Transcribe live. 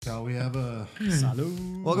Shall we have a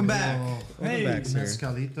Salud. Welcome back. Hey, Welcome back, sir.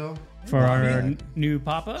 mezcalito? For our new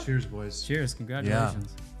papa. Cheers, boys. Cheers.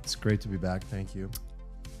 Congratulations. It's great to be back. Thank you.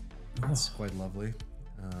 It's quite lovely.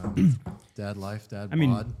 Dad life, dad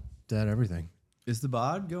bod, dad everything. Is the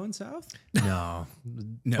bod going south? No,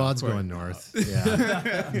 bod's going north.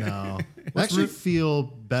 Yeah, no. I actually feel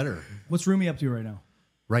better What's Rumi up to right now?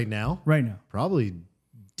 right now. Right now. Probably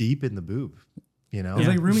deep in the boob. You know, Is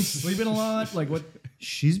like Rumi sleeping a lot? Like what?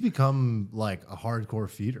 she's become like a hardcore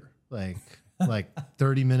feeder. Like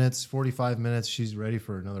 30 minutes, 45 minutes, she's ready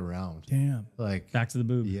for another round. Damn. Like Back to the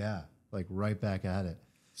boob. yeah, like right back at it.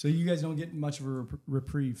 So you guys don't get much of a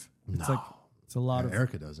reprieve. It's No. like it's a lot of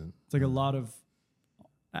Erica doesn't. it's like a lot of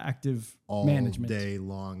active All management. day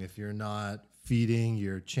long. If you're not feeding,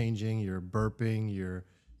 you're changing, you're burping,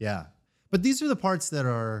 yeah. But these are the parts that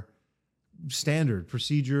are standard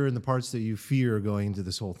procedure and the parts that you fear going into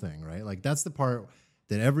this whole thing, right? Like that's the part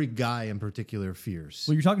that every guy in particular fears.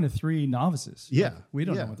 Well, you're talking to 3 novices. Yeah. Like, we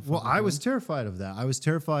don't know what the fuck. Well, we're I was doing. terrified of that. I was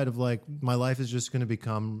terrified of like my life is just going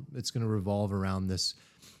to it's going to revolve around this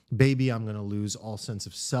baby. I'm going to lose all sense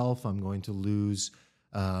of self. I'm going to lose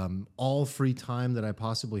all free time that I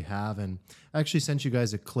possibly have. And I actually sent you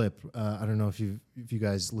guys a clip. I don't know if you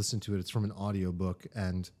guys listened to it. It's from an audiobook,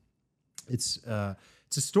 and it's a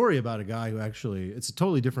story about a guy who actually, it's a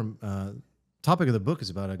totally different topic of the book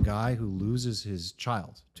is about a guy who loses his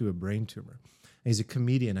child to a brain tumor. And he's a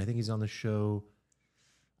comedian. I think he's on the show.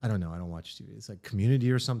 I don't know. I don't watch TV. It's like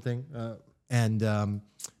Community or something. And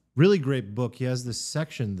really great book. He has this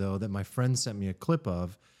section, though, that my friend sent me a clip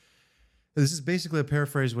of. This is basically a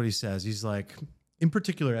paraphrase of what he says. He's like, in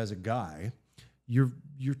particular, as a guy, you're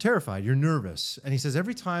terrified, you're nervous. And he says,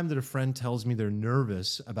 every time that a friend tells me they're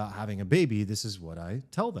nervous about having a baby, this is what I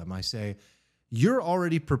tell them. I say, you're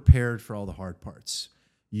already prepared for all the hard parts.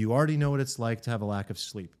 You already know what it's like to have a lack of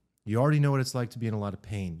sleep. You already know what it's like to be in a lot of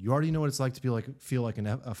pain. You already know what it's like to feel like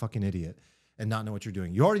a fucking idiot and not know what you're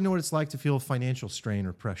doing. You already know what it's like to feel financial strain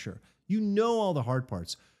or pressure. You know all the hard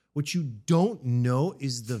parts. What you don't know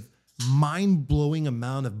is the mind-blowing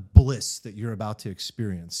amount of bliss that you're about to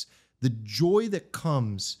experience. The joy that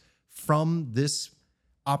comes from this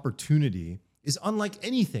opportunity is unlike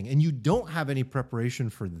anything, and you don't have any preparation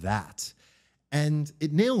for that. And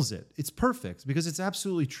it nails it. It's perfect because it's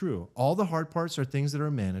absolutely true. All the hard parts are things that are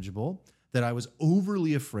manageable, that I was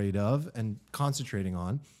overly afraid of and concentrating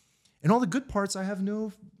on. And all the good parts, I have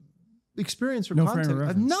no experience or No frame of context. I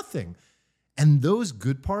have reference. nothing. And those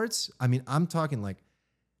good parts, I mean, I'm talking like,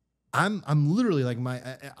 I'm literally like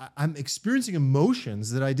I'm experiencing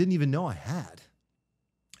emotions that I didn't even know I had.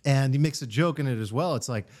 And he makes a joke in it as well. It's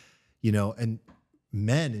like, you know, and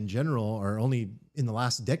men in general are only in the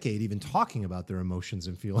last decade even talking about their emotions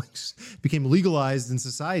and feelings. Became legalized in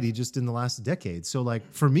society just in the last decade. So like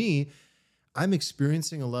for me, I'm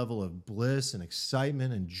experiencing a level of bliss and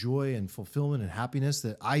excitement and joy and fulfillment and happiness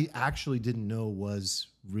that I actually didn't know was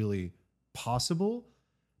really possible,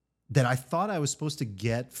 that I thought I was supposed to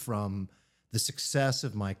get from the success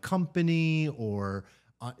of my company or,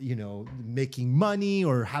 making money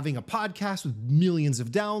or having a podcast with millions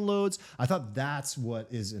of downloads. I thought that's what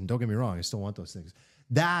is, and don't get me wrong, I still want those things.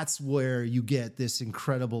 That's where you get this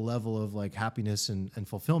incredible level of like happiness and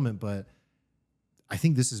fulfillment. But I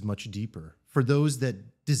think this is much deeper for those that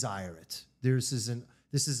desire it. This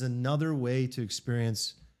is another way to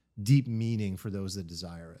experience deep meaning for those that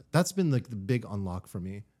desire it. That's been like the big unlock for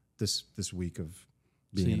me this week of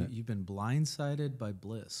being in it. You've been blindsided by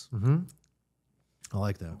bliss. Mm-hmm. I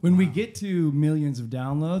like that. When we get to millions of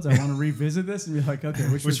downloads, I want to revisit this and be like, okay,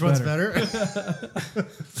 which one's better?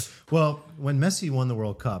 Well, when Messi won the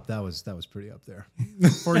World Cup, that was pretty up there.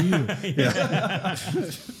 For you. Yeah.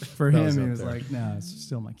 For That him, was he up was there. like, nah, it's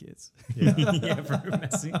still my kids. Yeah. Yeah, for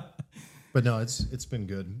Messi. But no, it's been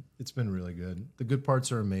good. It's been really good. The good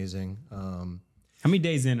parts are amazing. How many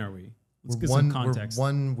days in are we? Let's get We're some context.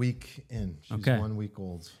 1 week in. She's Okay. 1 week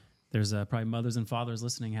old. There's probably mothers and fathers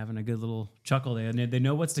listening, having a good little chuckle. They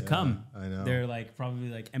know what's to come. I know. They're like probably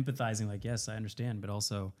like empathizing, like, yes, I understand, but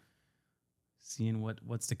also seeing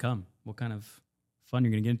what's to come. What kind of fun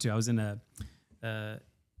you're gonna get into. I was in a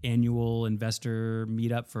annual investor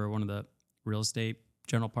meetup for one of the real estate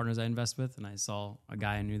general partners I invest with, and I saw a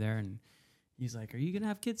guy I knew there, and he's like, "Are you gonna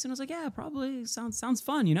have kids soon?" I was like, "Yeah, probably. Sounds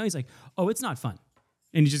fun." You know? He's like, "Oh, it's not fun,"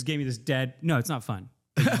 and he just gave me this dead, "No, it's not fun."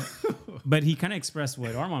 But he kind of expressed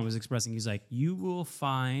what Armand was expressing. He's like, you will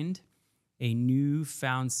find a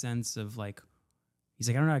newfound sense of like, he's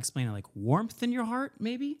like, I don't know how to explain it, like warmth in your heart,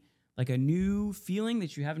 maybe? Like a new feeling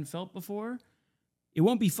that you haven't felt before. It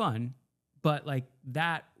won't be fun, but like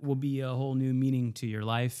that will be a whole new meaning to your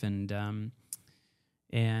life. And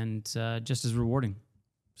and just as rewarding.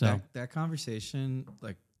 So That conversation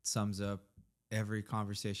like sums up every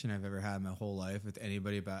conversation I've ever had in my whole life with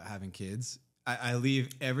anybody about having kids. I leave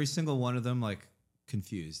every single one of them like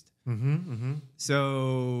confused.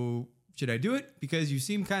 So should I do it? Because you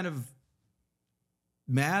seem kind of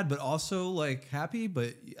mad, but also like happy,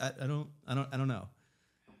 but I don't know.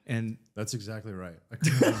 And That's exactly right. I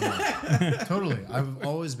couldn't agree more. Totally. I've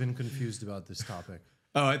always been confused about this topic.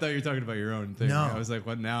 oh, I thought you were talking about your own thing. No. I was like,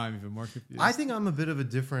 what? Now I'm even more confused. I think I'm a bit of a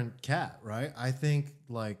different cat, right? I think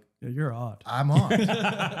like Yeah, you're odd. I'm on.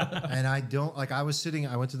 And I don't like I went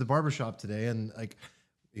to the barbershop today and like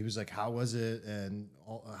he was like, how was it? And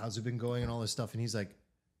how's it been going and all this stuff? And he's like,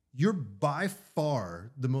 you're by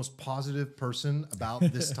far the most positive person about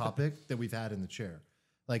this topic that we've had in the chair.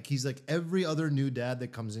 Like he's like, every other new dad that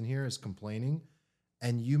comes in here is complaining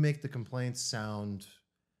and you make the complaints sound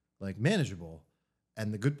like manageable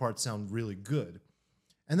and the good parts sound really good.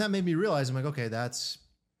 And that made me realize, I'm like, okay,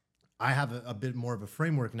 I have a bit more of a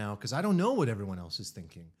framework now because I don't know what everyone else is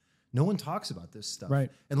thinking. No one talks about this stuff. Right.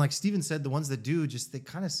 And like Steven said, the ones that do, they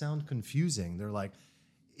kind of sound confusing. They're like,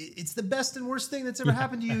 it's the best and worst thing that's ever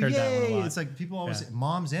happened to you. I heard that one a Yay. lot. It's like people always say,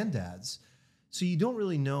 moms and dads. So you don't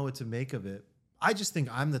really know what to make of it. I just think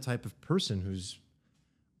I'm the type of person who's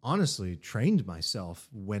honestly trained myself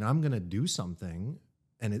when I'm going to do something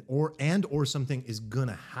or something is going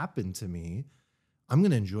to happen to me, I'm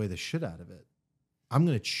going to enjoy the shit out of it. I'm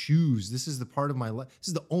going to choose. This is the part of my life. This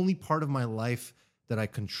is the only part of my life that I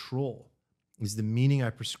control is the meaning I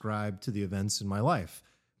prescribe to the events in my life,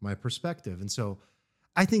 my perspective. And so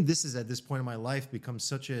I think this is at this point in my life become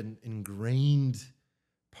such an ingrained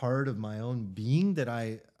part of my own being that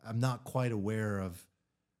I'm not quite aware of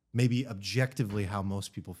maybe objectively how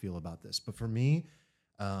most people feel about this. But for me,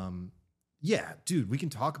 yeah, dude, we can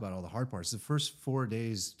talk about all the hard parts. The first 3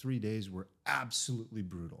 days were absolutely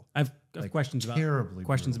brutal. I've Like, questions about terribly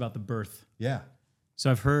brutal. the birth. Yeah. So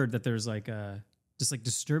I've heard that there's like just like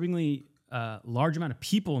disturbingly large amount of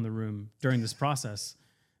people in the room during this process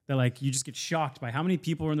that like you just get shocked by how many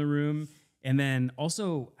people are in the room and then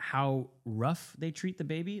also how rough they treat the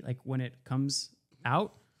baby like when it comes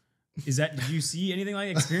out. Did you see anything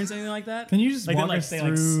experience anything like that? Can you just like walk they, us they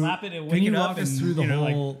through? slap it and Can wake you it walk up us and, through the you know,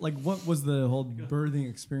 whole what was the whole birthing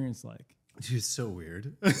experience like? Dude, it's so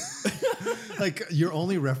weird. Like your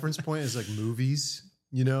only reference point is like movies,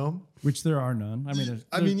 you know? Which there are none.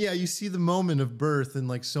 I mean, Yeah, you see the moment of birth in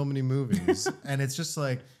like so many movies, and it's just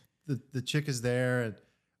like the chick is there, and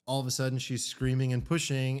all of a sudden she's screaming and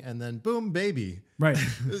pushing, and then boom, baby. right.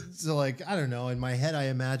 So like I don't know. In my head, I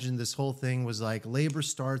imagined this whole thing was like labor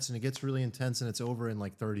starts and it gets really intense, and it's over in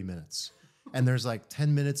like 30 minutes, and there's like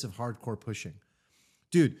 10 minutes of hardcore pushing,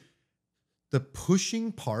 dude. The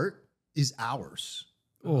pushing part is hours.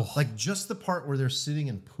 Oh. Like just the part where they're sitting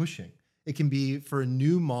and pushing. It can be for a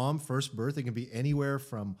new mom, first birth, it can be anywhere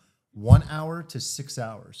from 1 hour to 6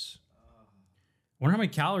 hours. wonder how many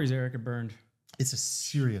calories Erica burned. It's a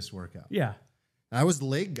serious workout. Yeah. I was the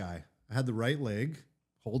leg guy. I had the right leg,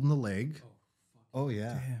 holding the leg. Oh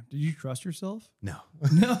yeah. Damn. Did you trust yourself? No.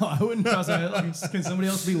 No, I wouldn't trust. Can somebody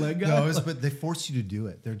else be leg guy? No, but they force you to do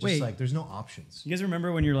it. They're just Wait. like, there's no options. You guys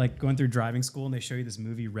remember when you're like going through driving school and they show you this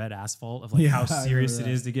movie Red Asphalt of like Yeah, how I serious remember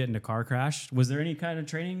it that. is to get in a car crash? Was there any kind of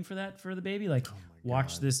training for that for the baby? Like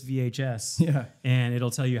watch this VHS Yeah. and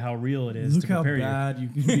it'll tell you how real it is Look to how prepare you. bad you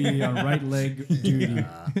can be on right leg duty.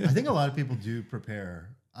 I think a lot of people do prepare.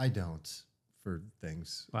 I don't for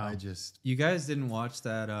things. Wow. I just You guys didn't watch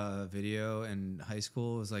that video in high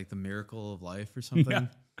school? It was like the miracle of life or something. Yeah.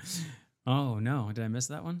 Oh no, did I miss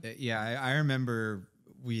that one? Yeah, I remember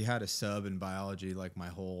we had a sub in biology like my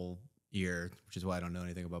whole year, which is why I don't know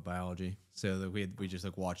anything about biology. So that we just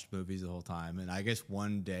like watched movies the whole time. And I guess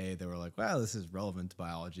one day they were like, "Wow, this is relevant to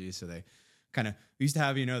biology." So they kind of used to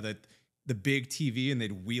have the big TV and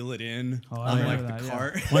they'd wheel it in Oh, I on remember like the that, yeah.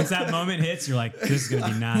 cart. Once that moment hits, you're like, this is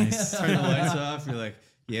gonna be nice. Turn the lights off. You're like,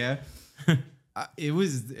 yeah. It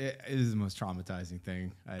was the most traumatizing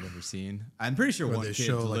thing I'd ever seen. I'm pretty sure Where one they kid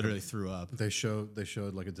show, like, literally threw up. they showed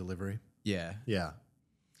like a delivery. Yeah. Yeah.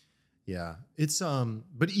 Yeah. It's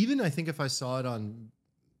but even I think if I saw it on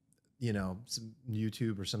some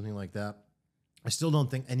YouTube or something like that, I still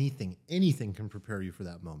don't think anything can prepare you for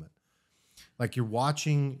that moment. Like you're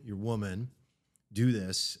watching your woman do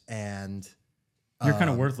this and You're kind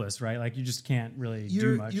of worthless, right? Like you just can't really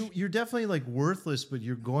do much. You're definitely like worthless, but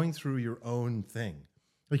you're going through your own thing.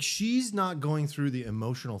 Like she's not going through the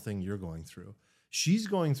emotional thing you're going through. She's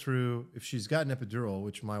going through, if she's got an epidural,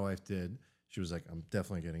 which my wife did, she was like, I'm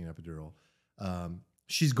definitely getting an epidural.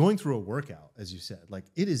 She's going through a workout, as you said. Like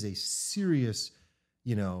it is a serious,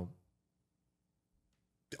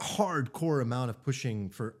 hardcore amount of pushing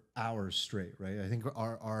for hours straight, right? I think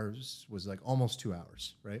ours was like almost 2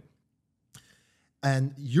 hours, right?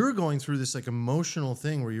 And you're going through this like emotional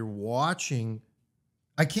thing where you're watching,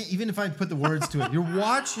 I can't, even if I put the words to it, you're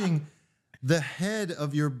watching the head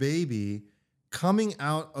of your baby coming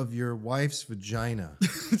out of your wife's vagina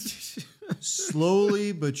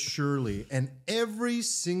slowly but surely. And every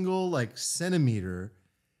single like centimeter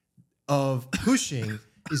of pushing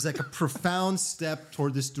is like a profound step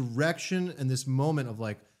toward this direction and this moment of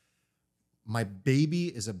like, my baby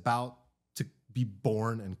is about to be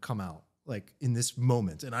born and come out like in this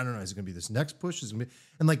moment. And I don't know, is it going to be this next push? Is it gonna be,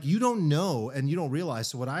 and like, you don't know and you don't realize.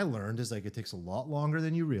 So what I learned is like, it takes a lot longer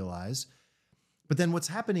than you realize. But then what's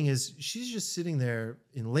happening is she's just sitting there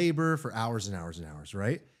in labor for hours and hours and hours,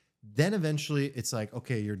 right? Then eventually it's like,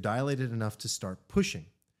 okay, you're dilated enough to start pushing.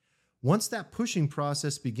 Once that pushing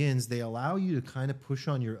process begins, they allow you to kind of push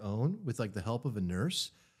on your own with like the help of a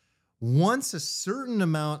nurse. Once a certain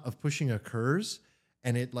amount of pushing occurs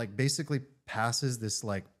and it like basically passes this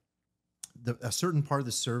like a certain part of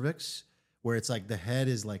the cervix where it's like the head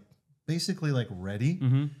is like basically like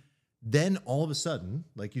ready, then all of a sudden,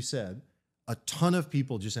 like you said, a ton of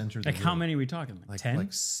people just enter the Like room. how many are we talking? Like 10?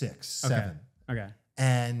 Like 6, Okay. 7. Okay.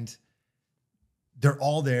 And they're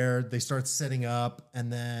all there. They start setting up.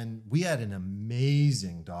 And then we had an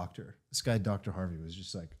amazing doctor. This guy, Dr. Harvey, was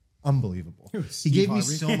just like unbelievable. He Steve gave me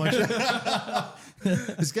Harvey. so much.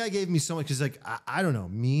 This guy gave me so much. Because like, I don't know,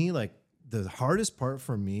 me, like the hardest part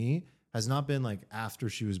for me has not been like after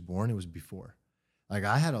she was born. It was before. Like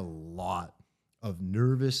I had a lot of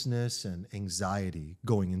nervousness and anxiety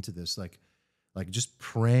going into this. Like just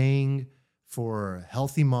praying for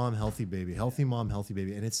healthy mom, healthy baby, healthy mom, healthy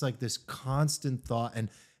baby. And it's like this constant thought. And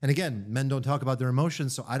again, men don't talk about their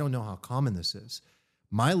emotions, so I don't know how common this is.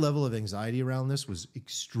 My level of anxiety around this was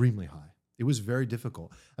extremely high. It was very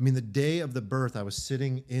difficult. I mean, the day of the birth, I was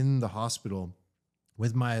sitting in the hospital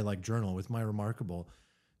with my like journal, with my remarkable,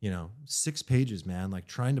 6 pages, man, like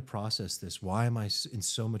trying to process this. Why am I in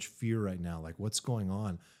so much fear right now? Like what's going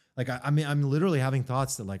on? Like, I mean, I'm literally having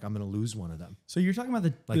thoughts that like, I'm going to lose one of them. So you're talking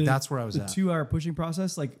about That's where I was the at. 2-hour pushing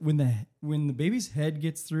process. Like when the baby's head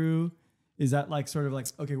gets through, is that like sort of like,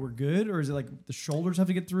 okay, we're good? Or is it like the shoulders have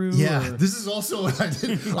to get through? Yeah, or? this is also what I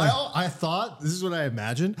did. I thought, this is what I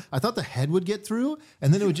imagined. I thought the head would get through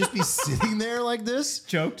and then it would just be sitting there like this.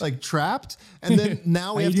 Choked. Like trapped. And then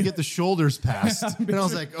now we have to get the shoulders past. And I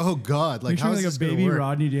was like, oh God, like how is like this a gonna baby work?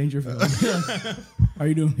 Rodney Dangerfield. How are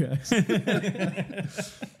you doing, guys?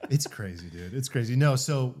 It's crazy, dude. It's crazy. No,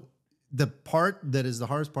 so the part that is the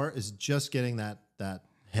hardest part is just getting that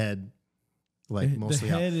head like The mostly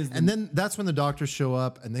head out. is And then that's when the doctors show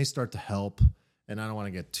up and they start to help. And I don't want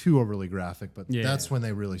to get too overly graphic, but that's when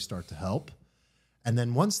they really start to help. And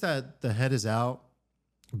then once the head is out,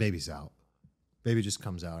 baby's out. Baby just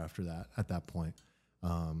comes out after that, at that point.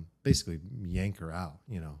 Basically yank her out,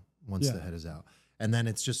 once the head is out. And then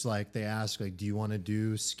it's just like, they ask, like, do you want to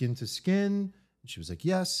do skin to skin? And she was like,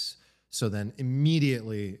 yes. So then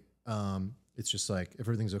immediately, it's just like, if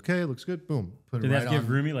everything's okay, looks good, boom, put Did it they right have to on. give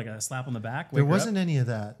Rumi like a slap on the back? There Wake her wasn't up? any of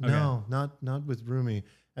that. Okay. No, not with Rumi.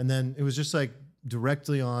 And then it was just like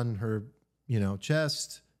directly on her,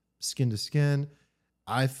 chest, skin to skin.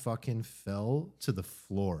 I fucking fell to the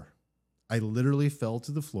floor. I literally fell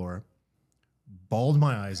to the floor, bawled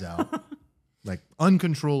my eyes out, like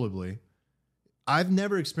uncontrollably. I've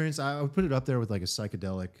never experienced, I would put it up there with like a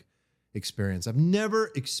psychedelic experience. I've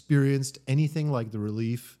never experienced anything like the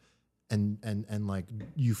relief and like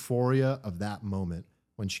euphoria of that moment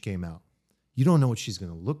when she came out. You don't know what she's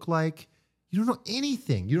going to look like. You don't know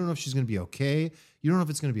anything. You don't know if she's going to be okay. You don't know if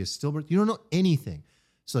it's going to be a stillbirth. You don't know anything.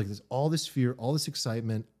 So like there's all this fear, all this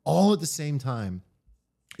excitement, all at the same time.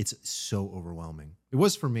 It's so overwhelming. It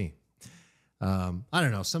was for me. I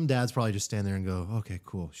don't know. Some dads probably just stand there and go, okay,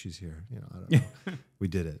 cool. She's here. I don't know. We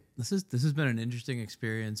did it. This has been an interesting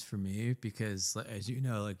experience for me because, as you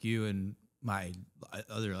know, like you and my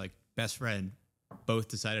other like best friend both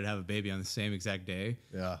decided to have a baby on the same exact day.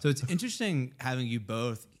 Yeah. So it's interesting having you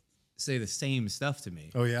both say the same stuff to me.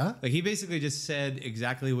 Oh, yeah? Like he basically just said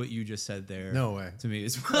exactly what you just said there. No way. To me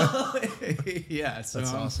as well. Yeah. So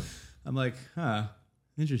That's awesome. I'm like,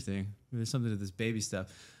 interesting. There's something to this baby stuff.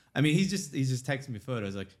 I mean, he's just texting me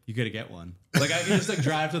photos like, you got to get one. Like I can just like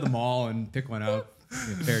drive to the mall and pick one up.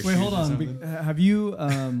 Wait, hold on. Have you,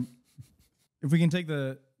 if we can take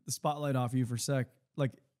the spotlight off you for a sec,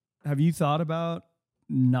 like, have you thought about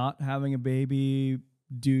not having a baby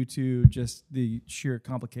due to just the sheer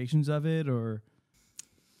complications of it, or?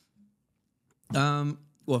 Well,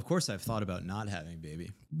 of course I've thought about not having a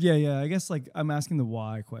baby. Yeah. I guess like I'm asking the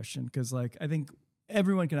why question because like I think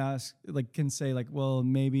everyone can ask, like, can say like, well,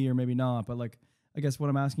 maybe or maybe not. But like, I guess what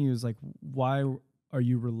I'm asking you is like, why are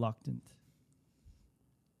you reluctant?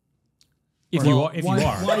 If you are,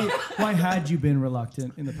 why had you been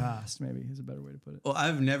reluctant in the past? Maybe is a better way to put it. Well,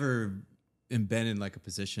 I've never been in like a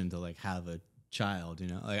position to like have a child, you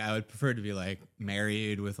know. Like I would prefer to be like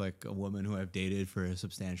married with like a woman who I've dated for a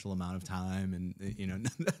substantial amount of time, and you know,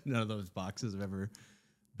 none of those boxes have ever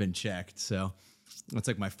been checked. So that's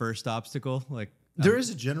like my first obstacle. Like there is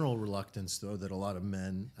a general reluctance though that a lot of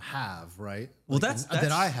men have, right? Well, Like, that's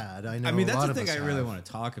that I had. I know. I mean, a that's lot the of thing us I really have. want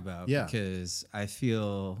to talk about. Yeah. Because I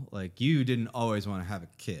feel like you didn't always want to have a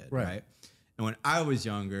kid, right? And when I was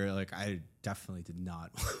younger, like I definitely did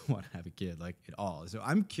not want to have a kid, like at all. So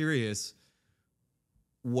I'm curious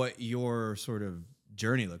what your sort of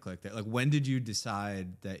journey looked like there. Like when did you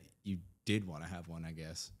decide that you did want to have one, I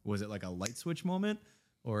guess? Was it like a light switch moment?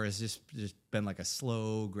 Or has just been like a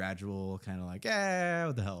slow, gradual kind of like,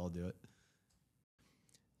 what the hell, I'll do it?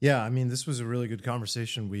 Yeah, I mean, this was a really good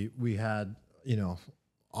conversation we had, you know,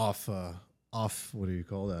 off what do you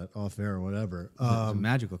call that? Off air or whatever. It was a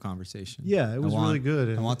magical conversation. Yeah, it was really good.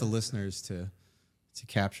 I And want the listeners to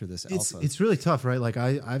capture this alpha. it's really tough, right? Like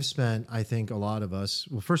I've spent, I think a lot of us,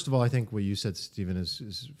 well, first of all, I think what you said, Stephen,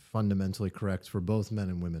 is fundamentally correct for both men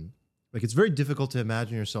and women. Like it's very difficult to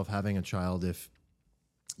imagine yourself having a child if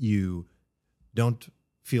you don't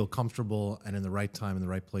feel comfortable and in the right time, in the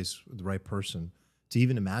right place, with the right person to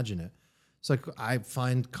even imagine it. It's like I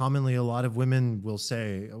find commonly a lot of women will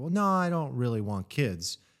say, well, no, I don't really want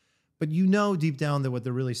kids. But you know deep down that what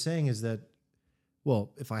they're really saying is that,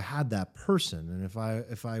 well, if I had that person and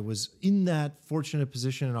if I was in that fortunate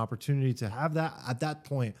position and opportunity to have that at that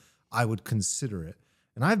point, I would consider it.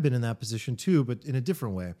 And I've been in that position too, but in a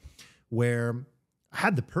different way, where I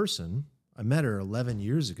had the person, I met her 11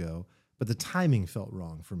 years ago, but the timing felt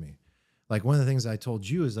wrong for me. Like one of the things I told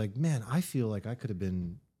you is like, man, I feel like I could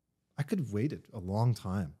have waited a long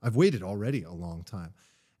time. I've waited already a long time.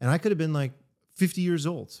 And I could have been like 50 years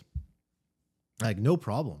old. Like no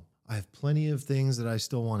problem. I have plenty of things that I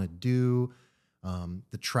still want to do.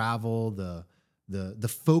 The travel, the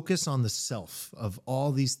focus on the self of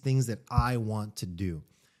all these things that I want to do.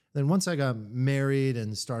 Then once I got married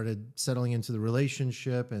and started settling into the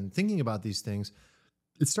relationship and thinking about these things,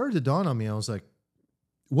 it started to dawn on me. I was like,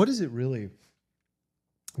 what is it really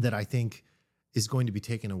that I think is going to be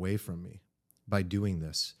taken away from me by doing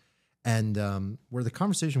this? And where the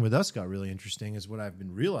conversation with us got really interesting is what I've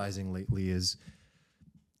been realizing lately is,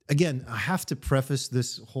 again, I have to preface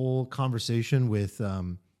this whole conversation with,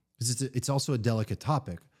 because it's also a delicate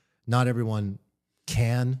topic. Not everyone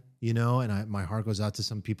can, you know, and my heart goes out to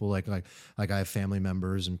some people like I have family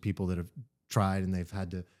members and people that have tried and they've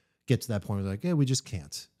had to get to that point where they're like, yeah, we just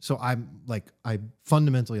can't. So I'm like, I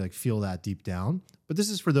fundamentally like feel that deep down, but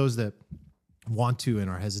this is for those that want to and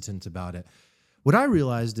are hesitant about it. What I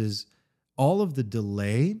realized is all of the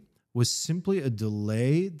delay was simply a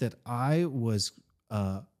delay that I was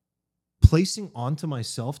placing onto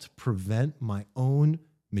myself to prevent my own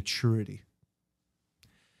maturity.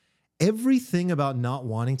 Everything about not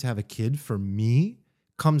wanting to have a kid for me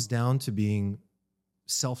comes down to being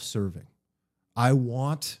self-serving. I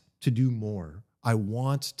want to do more. I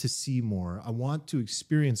want to see more. I want to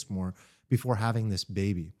experience more before having this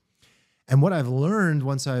baby. And what I've learned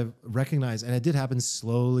once I've recognized, and it did happen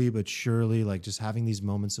slowly but surely, like just having these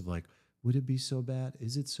moments of like, would it be so bad?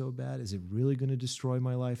 Is it so bad? Is it really going to destroy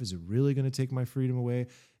my life? Is it really going to take my freedom away?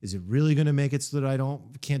 Is it really going to make it so that I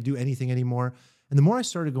can't do anything anymore? And the more I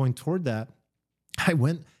started going toward that, I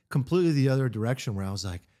went completely the other direction where I was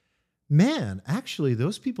like, man, actually,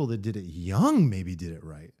 those people that did it young maybe did it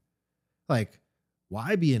right. Like,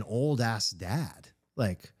 why be an old ass dad?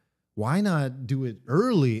 Like, why not do it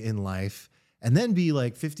early in life and then be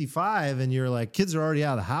like 55 and you're like, kids are already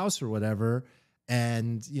out of the house or whatever.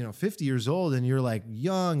 And, 50 years old and you're like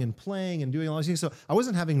young and playing and doing all these things. So I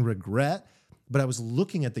wasn't having regret, but I was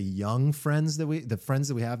looking at the young friends the friends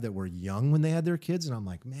that we have that were young when they had their kids. And I'm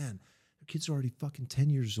like, man, their kids are already fucking 10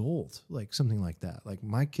 years old. Like something like that. Like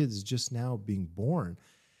my kid's just now being born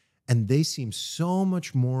and they seem so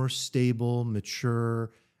much more stable,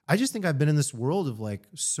 mature. I just think I've been in this world of like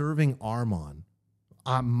serving Armand,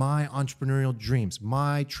 my entrepreneurial dreams,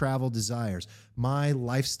 my travel desires, my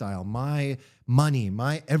lifestyle, my money,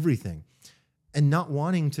 my everything, and not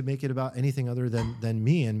wanting to make it about anything other than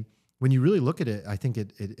me. And when you really look at it, I think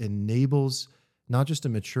it enables not just a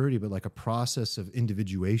maturity, but like a process of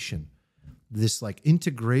individuation, this like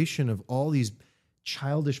integration of all these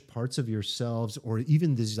childish parts of yourselves, or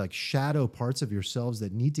even these like shadow parts of yourselves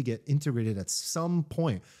that need to get integrated at some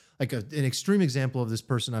point. Like an extreme example of this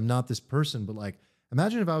person, I'm not this person, but like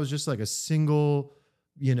Imagine if I was just like a single,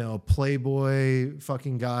 playboy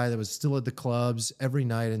fucking guy that was still at the clubs every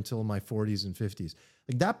night until my 40s and 50s.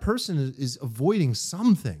 Like that person is avoiding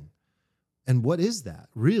something. And what is that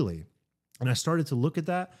really? And I started to look at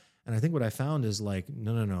that. And I think what I found is like,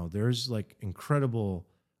 no. There's like incredible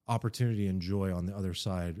opportunity and joy on the other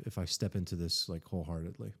side if I step into this like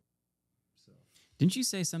wholeheartedly. Didn't you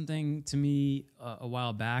say something to me a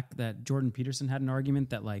while back that Jordan Peterson had an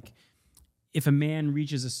argument that like if a man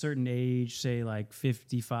reaches a certain age, say like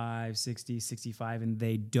 55, 60, 65, and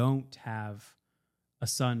they don't have a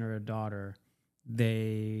son or a daughter,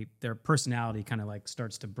 their personality kind of like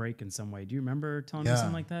starts to break in some way. Do you remember telling me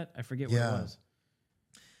something like that? I forget what it was.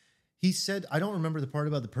 He said, I don't remember the part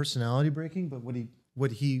about the personality breaking, but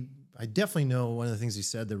I definitely know one of the things he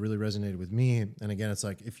said that really resonated with me. And again, it's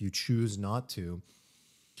like, if you choose not to,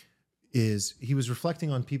 is he was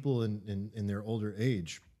reflecting on people in their older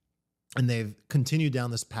age, and they've continued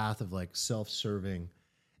down this path of like self-serving.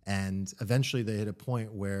 And eventually they hit a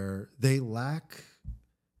point where they lack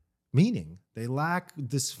meaning. They lack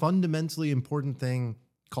this fundamentally important thing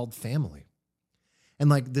called family. And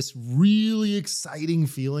like this really exciting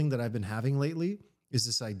feeling that I've been having lately is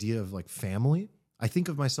this idea of like family. I think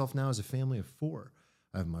of myself now as a family of 4.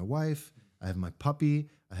 I have my wife, I have my puppy,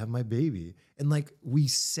 I have my baby. And like we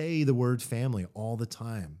say the word family all the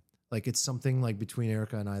time. Like it's something like between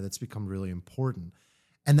Erica and I that's become really important.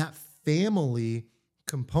 And that family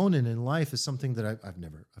component in life is something that I've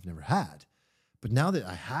never had. But now that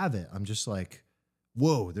I have it, I'm just like,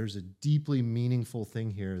 whoa, there's a deeply meaningful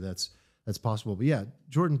thing here that's possible. But yeah,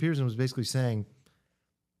 Jordan Peterson was basically saying,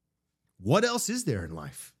 what else is there in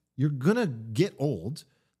life? You're gonna get old.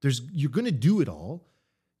 You're gonna do it all.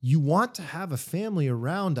 You want to have a family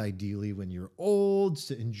around, ideally, when you're old,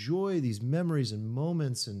 to enjoy these memories and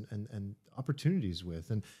moments and opportunities with.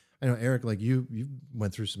 And I know, Eric, like you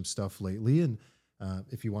went through some stuff lately, and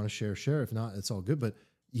if you want to share. If not, it's all good. But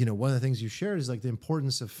one of the things you shared is like the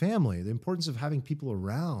importance of family, the importance of having people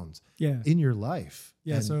around in your life.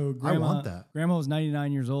 Yeah, and so I want that. Grandma was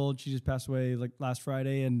 99 years old. She just passed away like last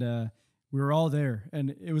Friday, and we were all there.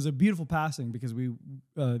 And it was a beautiful passing because the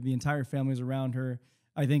entire family was around her.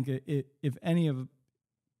 I think if any of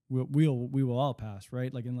we will all pass,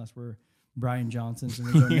 right? Like unless we're Brian Johnson's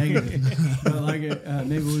and we go negative, but like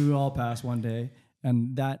maybe we will all pass one day.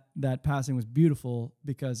 And that passing was beautiful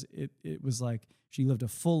because it was like she lived a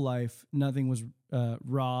full life. Nothing was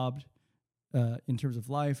robbed in terms of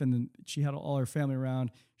life, and then she had all her family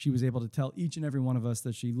around. She was able to tell each and every one of us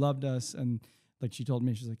that she loved us, and like she told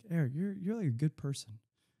me, she's like, Eric, you're like a good person,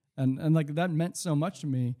 and like that meant so much to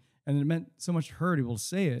me. And it meant so much to her to be able to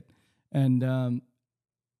say it. And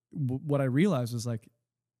what I realized was like,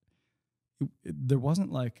 there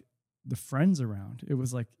wasn't like the friends around. It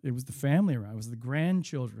was the family around. It was the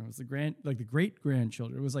grandchildren. It was the great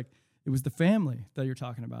grandchildren. It was like, it was the family that you're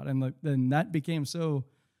talking about. And like, then that became so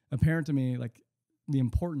apparent to me, like the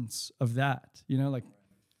importance of that, like.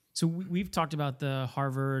 So we've talked about the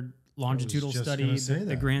Harvard longitudinal study,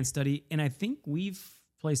 the grand study. And I think we've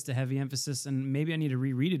placed a heavy emphasis, and maybe I need to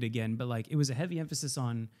reread it again, but like it was a heavy emphasis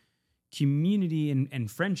on community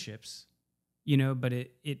and friendships, but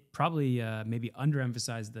it probably maybe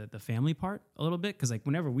underemphasized the family part a little bit. Cause like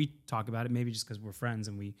whenever we talk about it, maybe just cause we're friends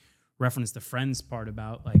and we reference the friends part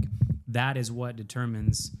about like, that is what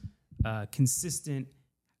determines consistent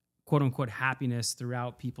quote unquote happiness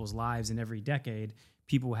throughout people's lives in every decade.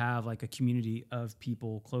 People have like a community of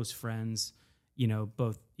people, close friends,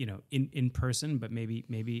 both, in person, but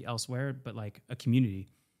maybe elsewhere, but like a community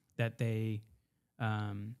that they,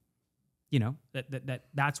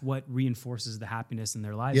 that's what reinforces the happiness in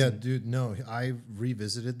their lives. Yeah, dude, no, I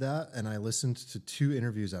revisited that and I listened to 2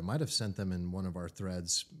 interviews. I might've sent them in one of our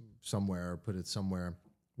threads somewhere or put it somewhere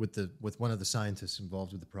with one of the scientists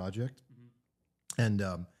involved with the project. Mm-hmm.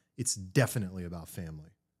 And it's definitely about family.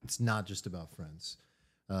 It's not just about friends.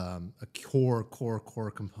 A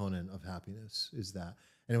core component of happiness is that.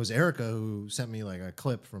 And it was Erica who sent me like a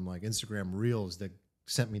clip from like Instagram Reels that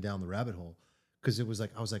sent me down the rabbit hole. Cause it was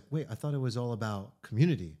like, I was like, wait, I thought it was all about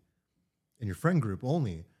community and your friend group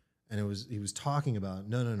only. And he was talking about,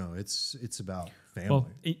 no, it's about family. Well,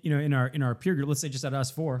 in our peer group, let's say just out of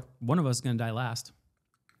us 4, one of us is going to die last.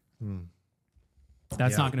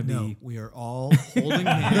 That's not going to be. No, we are all holding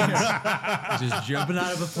hands, just jumping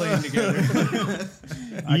out of a plane together.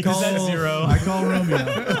 I call that 0. I call Romeo.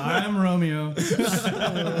 I'm Romeo.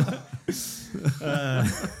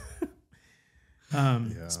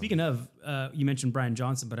 Speaking of, you mentioned Brian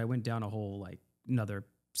Johnson, but I went down a whole like another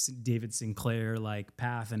David Sinclair like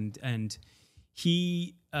path, and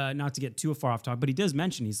he not to get too far off topic, but he does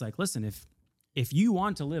mention, he's like, listen, if you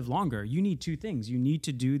want to live longer, you need two things. You need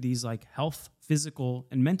to do these like health, physical,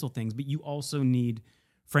 and mental things, but you also need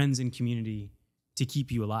friends and community to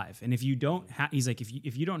keep you alive. And if you don't have, he's like,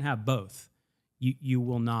 if you don't have both, you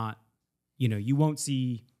will not, you won't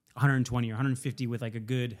see 120 or 150 with like a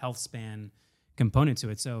good health span component to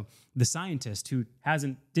it. So the scientist who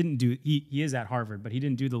didn't do, he is at Harvard, but he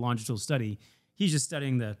didn't do the longitudinal study. He's just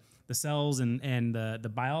studying the cells and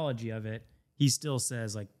the biology of it. He still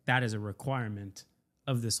says like that is a requirement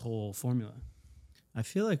of this whole formula. I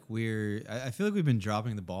feel like we've been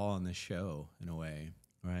dropping the ball on this show in a way,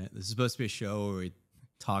 right? This is supposed to be a show where we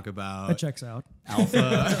talk about That checks out. alpha,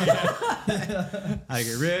 how to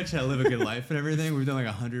get rich, how to live a good life and everything. We've done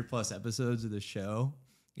like 100+ episodes of the show.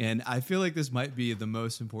 And I feel like this might be the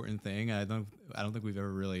most important thing. I don't think we've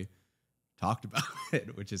ever really talked about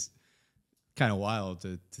it, which is kind of wild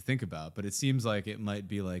to think about. But it seems like it might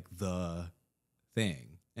be like the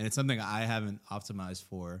thing. And it's something I haven't optimized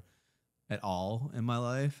for at all in my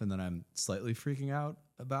life, and that I'm slightly freaking out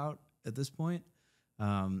about at this point.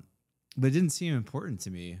 But it didn't seem important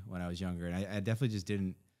to me when I was younger, and I definitely just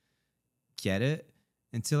didn't get it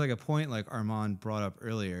until like a point like Armand brought up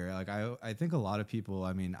earlier. Like I think a lot of people,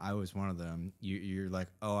 I mean, I was one of them. You're like,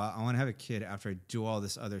 oh, I want to have a kid after I do all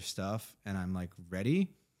this other stuff, and I'm like ready.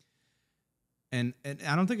 And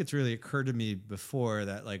I don't think it's really occurred to me before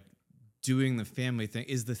that like doing the family thing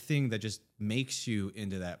is the thing that just makes you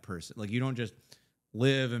into that person. Like you don't just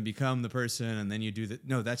live and become the person and then you do that.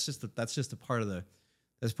 No, that's just a part of the.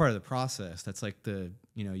 That's part of the process. That's like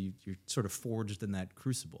you're sort of forged in that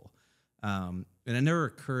crucible. And it never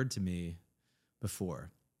occurred to me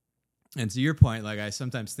before. And to your point, like I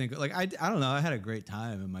sometimes think like, I don't know, I had a great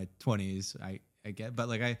time in my 20s. I get, but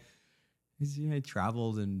like I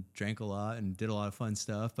traveled and drank a lot and did a lot of fun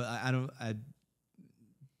stuff, but I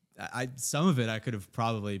some of it I could have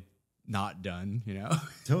probably not done,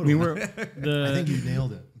 Totally. I think you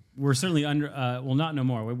nailed it. We're certainly not no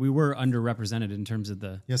more. We were underrepresented in terms of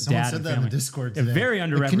the someone dad said and that in family. the Discord today. Very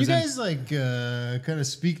underrepresented. Can you guys like kind of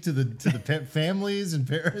speak to the families and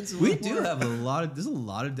parents? We do have a lot of. There's a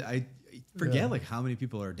lot of. I forget like how many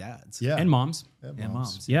people are dads. Yeah, and moms. And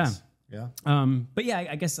moms. Yeah. Yes. Yeah. But yeah,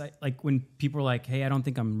 I guess like when people are like, "Hey, I don't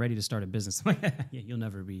think I'm ready to start a business." I'm like, yeah, you'll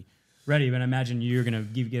never be ready. But I imagine you're gonna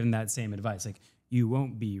given that same advice. Like you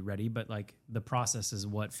won't be ready, but like the process is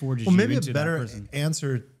what forges you maybe into a better that person.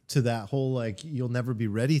 answer to that whole like you'll never be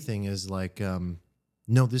ready thing is like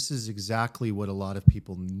no, this is exactly what a lot of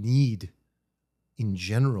people need in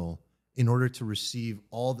general in order to receive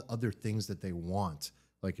all the other things that they want,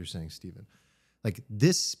 like you're saying, Stephen. Like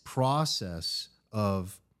this process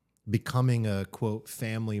of becoming a quote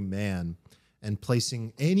family man and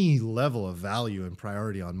placing any level of value and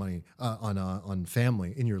priority on money on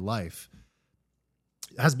family in your life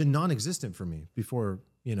has been non-existent for me before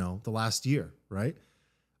the last year, right?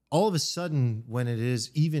 All of a sudden, when it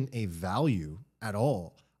is even a value at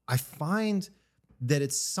all, I find that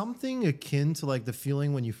it's something akin to like the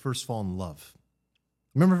feeling when you first fall in love.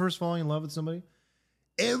 Remember first falling in love with somebody?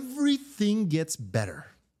 Everything gets better.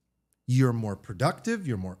 You're more productive.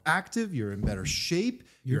 You're more active. You're in better shape.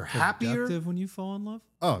 You're happier. Productive when you fall in love?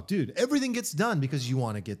 Oh, dude, everything gets done because you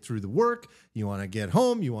want to get through the work. You want to get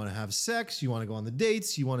home. You want to have sex. You want to go on the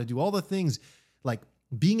dates. You want to do all the things. Like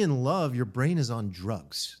being in love, your brain is on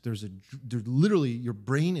drugs. There's literally your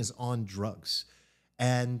brain is on drugs,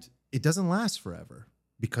 and it doesn't last forever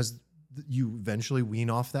because you eventually wean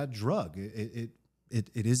off that drug.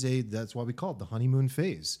 That's why we call it the honeymoon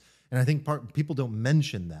phase. And I think people don't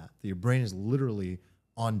mention that your brain is literally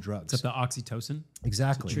on drugs. Except the oxytocin.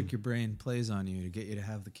 Exactly. To trick your brain plays on you to get you to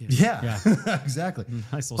have the kid. Yeah. Exactly.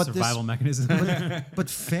 Nice little survival mechanism. But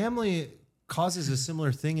family causes a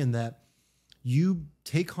similar thing in that you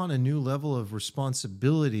take on a new level of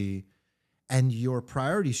responsibility and your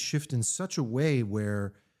priorities shift in such a way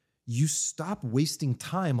where you stop wasting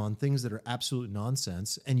time on things that are absolute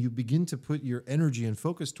nonsense and you begin to put your energy and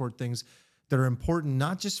focus toward things that are important,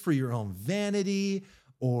 not just for your own vanity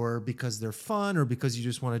or because they're fun or because you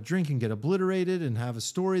just want to drink and get obliterated and have a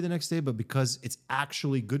story the next day, but because it's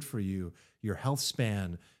actually good for you, your health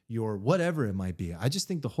span, your whatever it might be. I just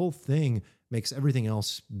think the whole thing makes everything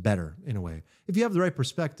else better in a way. If you have the right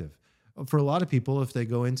perspective. For a lot of people, if they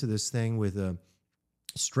go into this thing with a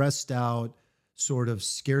stressed out, sort of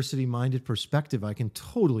scarcity-minded perspective, I can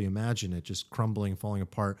totally imagine it just crumbling, falling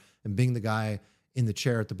apart, and being the guy in the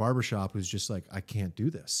chair at the barbershop who's just like, I can't do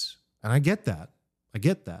this. And I get that.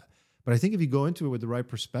 But I think if you go into it with the right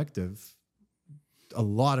perspective, a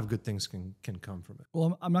lot of good things can come from it.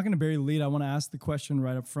 Well, I'm not going to bury the lead. I want to ask the question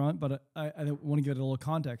right up front, but I want to give it a little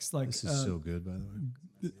context. Like This is so good, by the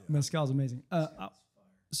way. Mezcal is amazing.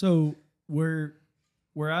 So where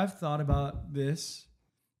I've thought about this,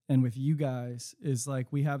 and with you guys, is like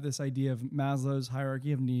we have this idea of Maslow's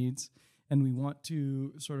hierarchy of needs, and we want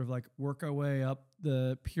to sort of like work our way up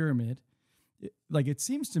the pyramid. It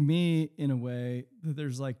seems to me in a way that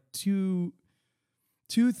there's like two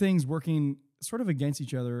things working sort of against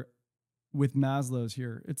each other with Maslow's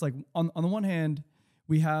here. It's like on the one hand,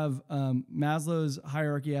 we have Maslow's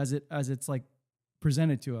hierarchy as it's like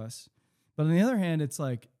presented to us. But on the other hand, it's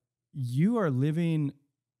like you are living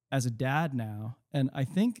as a dad now. And I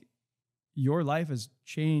think your life has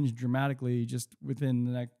changed dramatically just within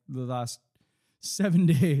the last 7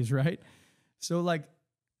 days, right? So like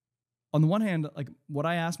on the one hand, like what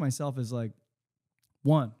I ask myself is like,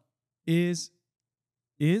 one, is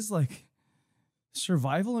like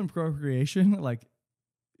survival and procreation like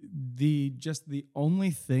the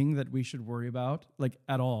only thing that we should worry about like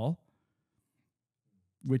at all,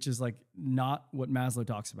 which is like not what Maslow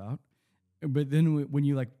talks about. But then when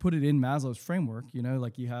you like put it in Maslow's framework, you know,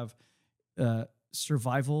 like you have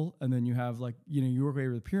survival, and then you have like, you know, you work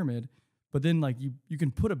over the pyramid, but then like you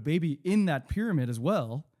can put a baby in that pyramid as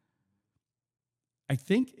well. I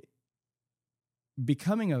think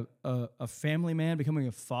becoming a family man, becoming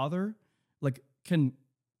a father, like can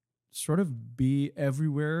sort of be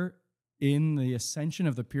everywhere in the ascension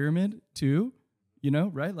of the pyramid too, you know,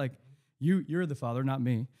 right? Like you're the father, not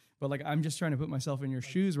me, but like I'm just trying to put myself in your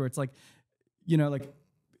shoes where it's like, you know, like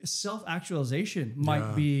self-actualization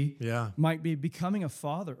might be becoming a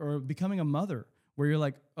father or becoming a mother, where you're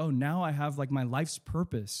like, oh, now I have like my life's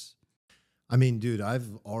purpose. I mean, dude, I've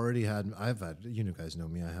had, you know, guys know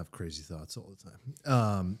me, I have crazy thoughts all the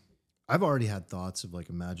time. I've already had thoughts of like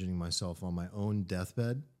imagining myself on my own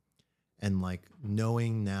deathbed, and like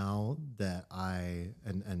knowing now that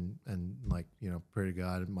and like, you know, pray to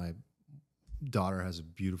God, my daughter has a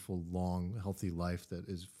beautiful, long, healthy life that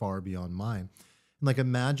is far beyond mine. And like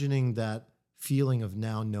imagining that feeling of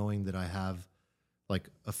now knowing that I have like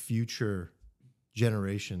a future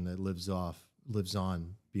generation that lives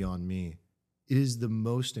on beyond me. It is the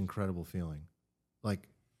most incredible feeling. Like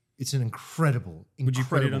it's an incredible Would you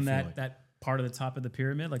put it on feeling. that part of the top of the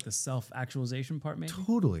pyramid, like the self-actualization part, maybe?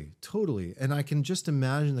 Totally. And I can just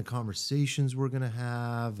imagine the conversations we're going to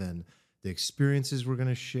have and the experiences we're going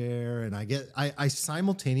to share. And I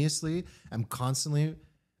simultaneously am constantly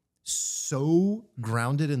so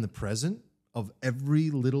grounded in the present of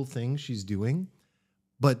every little thing she's doing,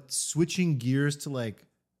 but switching gears to like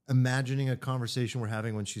imagining a conversation we're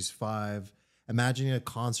having when she's 5, imagining a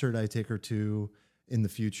concert I take her to in the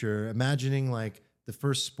future, imagining like the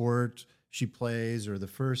first sport she plays or the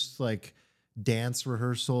first like dance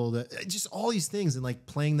rehearsal, just all these things, and like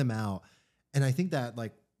playing them out. And I think that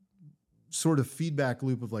like sort of feedback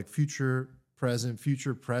loop of like future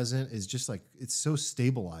present is just like, it's so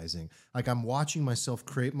stabilizing. Like I'm watching myself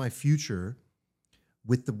create my future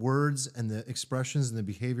with the words and the expressions and the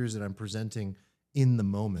behaviors that I'm presenting in the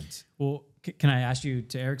moment. Well, can I ask you,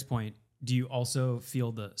 to Eric's point, do you also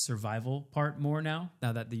feel the survival part more now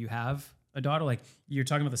that you have a daughter? Like you're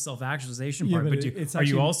talking about the self-actualization part, but are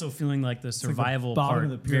you also feeling like the survival part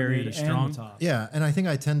very strong? Yeah, and I think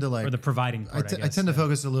I tend to like... Or the providing part, I tend to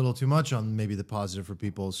focus a little too much on maybe the positive for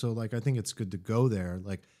people. So like I think it's good to go there.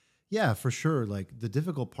 Like, yeah, for sure. Like the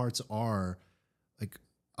difficult parts are like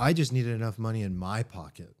I just needed enough money in my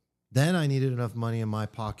pocket. Then I needed enough money in my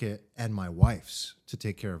pocket and my wife's to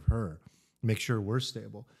take care of her, make sure we're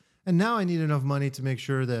stable. And now I need enough money to make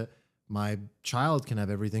sure that my child can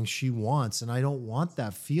have everything she wants. And I don't want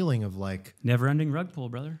that feeling of like... Never-ending rug pull,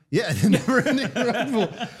 brother. Yeah, never-ending rug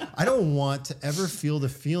pull. I don't want to ever feel the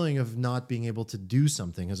feeling of not being able to do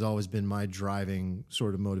something. Has always been my driving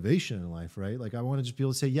sort of motivation in life, right? Like I want to just be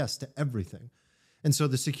able to say yes to everything. And so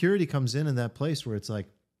the security comes in that place where it's like,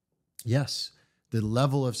 yes, the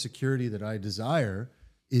level of security that I desire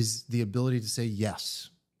is the ability to say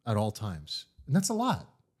yes at all times. And that's a lot.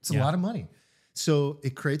 It's a lot of money. So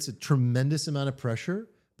it creates a tremendous amount of pressure,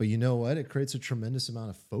 but you know what? It creates a tremendous amount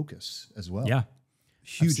of focus as well. Yeah.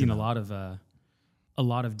 Huge. I've seen a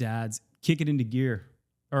lot of dads kick it into gear.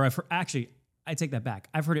 Or I take that back.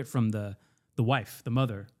 I've heard it from the wife, the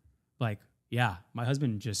mother. Like, yeah, my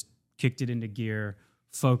husband just kicked it into gear,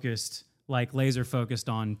 focused, like laser focused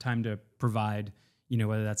on time to provide, you know,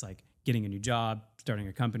 whether that's like getting a new job, starting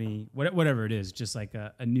a company, whatever it is, just like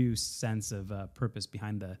a new sense of purpose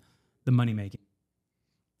behind the money making.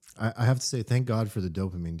 I have to say, thank God for the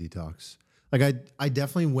dopamine detox. Like I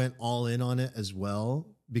definitely went all in on it as well,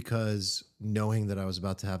 because knowing that I was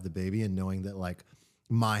about to have the baby and knowing that like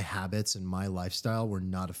my habits and my lifestyle were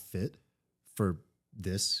not a fit for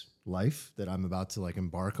this life that I'm about to like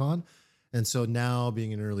embark on. And so now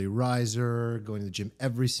being an early riser, going to the gym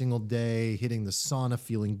every single day, hitting the sauna,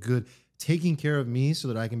 feeling good, taking care of me so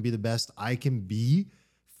that I can be the best I can be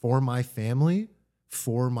for my family,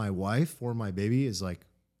 for my wife, for my baby is like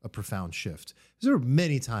a profound shift. There are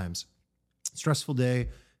many times, stressful day,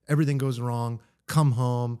 everything goes wrong, come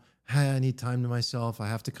home, hey, I need time to myself. I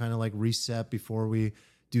have to kind of like reset before we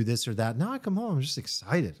do this or that. Now I come home, I'm just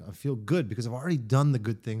excited. I feel good because I've already done the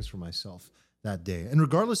good things for myself that day. And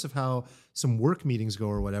regardless of how some work meetings go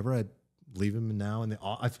or whatever, I leave them now. And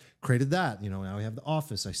I've created that, now we have the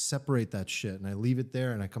office. I separate that shit and I leave it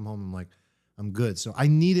there and I come home. I'm like, I'm good. So I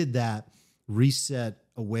needed that reset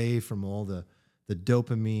away from all the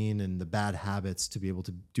dopamine and the bad habits to be able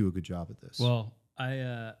to do a good job at this. Well,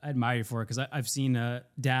 I admire you for it because I've seen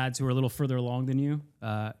dads who are a little further along than you.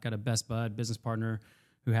 Got a best bud business partner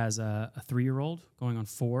who has a 3-year-old going on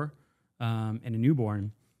 4 and a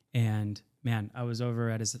newborn. And man, I was over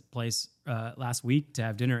at his place last week to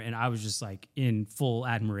have dinner, and I was just like in full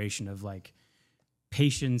admiration of like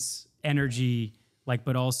patience, energy, like,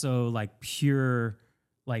 but also like pure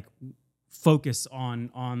like focus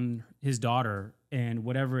on his daughter and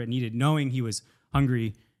whatever it needed, knowing he was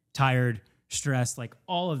hungry, tired, stressed, like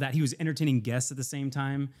all of that. He was entertaining guests at the same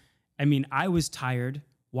time. I mean, I was tired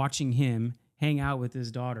watching him hang out with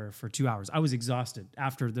his daughter for 2 hours. I was exhausted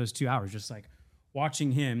after those 2 hours, just like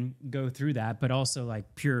watching him go through that, but also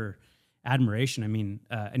like pure admiration. I mean,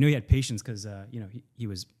 I know he had patience because, he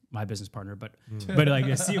was my business partner, but like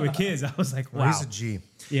I see it with kids, I was like, wow. Well, he's a G.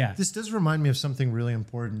 Yeah. This does remind me of something really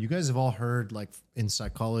important. You guys have all heard, like in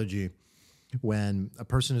psychology, when a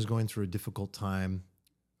person is going through a difficult time,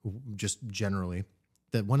 just generally,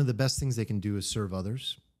 that one of the best things they can do is serve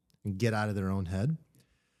others and get out of their own head.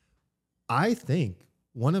 I think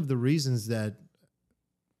one of the reasons that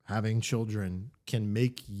having children can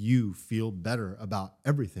make you feel better about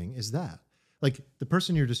everything is that. Like the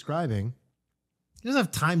person you're describing, he doesn't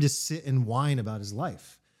have time to sit and whine about his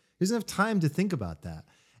life. He doesn't have time to think about that.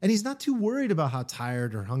 And he's not too worried about how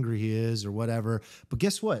tired or hungry he is or whatever. But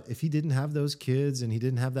guess what? If he didn't have those kids and he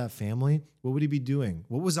didn't have that family, what would he be doing?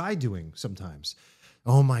 What was I doing sometimes?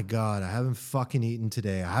 Oh my God, I haven't fucking eaten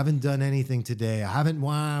today. I haven't done anything today. I haven't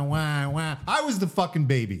wah. I was the fucking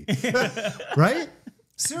baby. Right?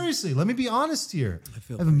 Seriously, let me be honest here. I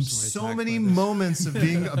feel have so many moments of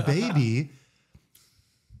being a baby.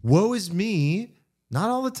 Woe is me. Not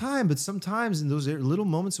all the time, but sometimes in those little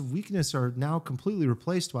moments of weakness are now completely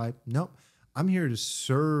replaced by, nope, I'm here to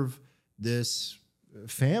serve this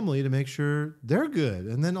family to make sure they're good.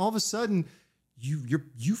 And then all of a sudden,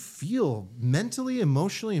 you feel mentally,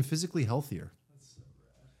 emotionally, and physically healthier. That's so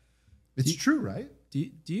rad. It's true, right? Do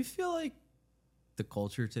you feel like the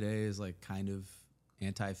culture today is like kind of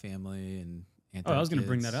anti-family and anti-kids? Oh, I was going to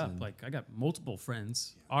bring that up. Like I got multiple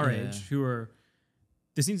friends our age who are,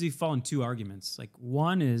 there seems to be falling 2 arguments. Like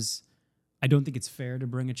one is, I don't think it's fair to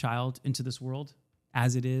bring a child into this world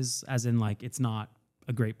as it is, as in like, it's not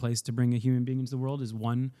a great place to bring a human being into the world is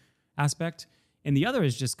one aspect. And the other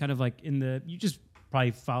is just kind of like you just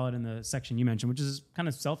probably follow it in the section you mentioned, which is kind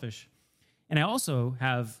of selfish. And I also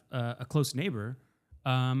have a close neighbor.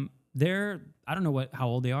 They're, I don't know how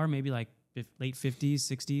old they are, maybe like late 50s,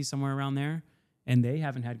 60s, somewhere around there. And they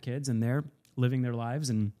haven't had kids and they're living their lives.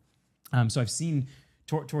 And so I've seen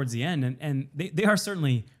towards the end and they are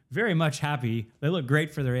certainly very much happy. They look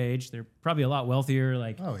great for their age. They're probably a lot wealthier.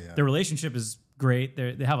 Like their relationship is great.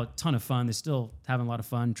 They have a ton of fun. They're still having a lot of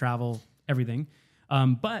fun, travel, everything.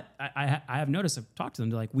 But I have noticed, I've talked to them,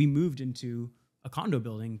 like we moved into a condo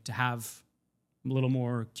building to have a little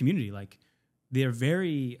more community. Like they're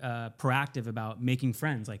very proactive about making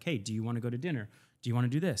friends. Like, hey, do you want to go to dinner? Do you want to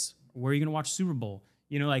do this? Where are you going to watch Super Bowl?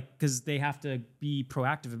 Because they have to be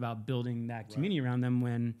proactive about building that community around them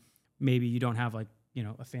when maybe you don't have like,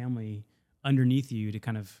 a family underneath you to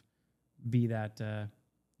kind of be that,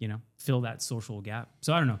 fill that social gap.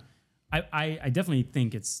 So I don't know. I definitely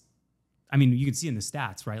think it's, you can see in the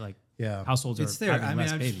stats, right? Like households it's are there. having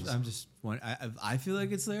less babies. I'm just I feel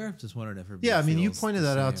like it's there. Just wondering if everybody you feels pointed the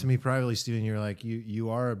that out same. to me privately, Steven. You're like, you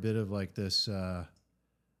are a bit of like this,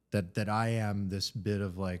 that I am this bit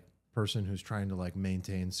of like person who's trying to like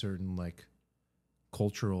maintain certain like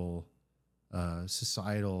cultural,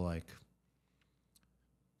 societal like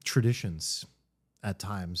traditions at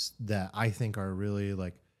times that I think are really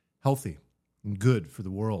like healthy and good for the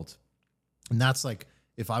world. And that's like,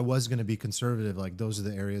 if I was going to be conservative, like those are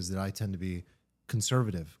the areas that I tend to be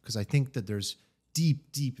conservative because I think that there's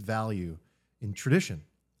deep, deep value in tradition.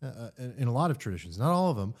 in a lot of traditions, not all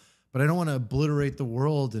of them, but I don't want to obliterate the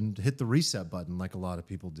world and hit the reset button like a lot of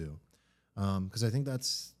people do. Because I think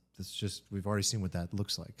that's just, we've already seen what that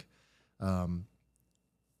looks like.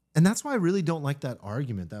 And that's why I really don't like that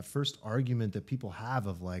argument, that first argument that people have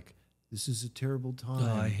of like, this is a terrible time.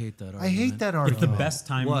 Oh, I hate that argument. I hate that It's argument. the best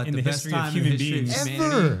time What, in the the best history of time in human history of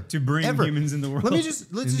beings Ever. to bring Ever. humans in the world. Let's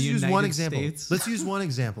just In the use one United example. States? Let's use one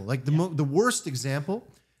example. Like the worst example,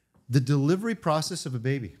 the delivery process of a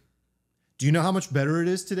baby. Do you know how much better it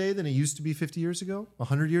is today than it used to be 50 years ago,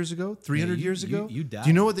 100 years ago, 300 you- years ago? you died. Do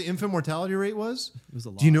you know what the infant mortality rate was? It was a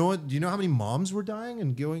lot. Do you know how many moms were dying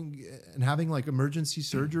and going and having like emergency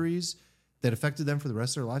surgeries that affected them for the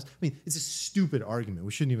rest of their lives? I mean, it's a stupid argument.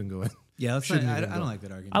 We shouldn't even go in. Yeah, Shouldn't I even don't go. like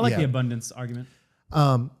that argument. I like Yeah. the abundance argument.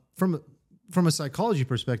 From a psychology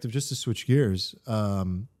perspective, just to switch gears,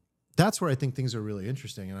 that's where I think things are really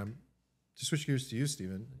interesting. And I'm to switch gears to you,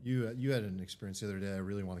 Stephen. You had an experience the other day I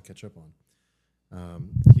really want to catch up on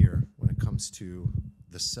here when it comes to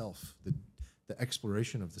the self, the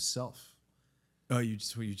exploration of the self. Oh, you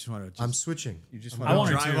just want to. I'm switching. You just I want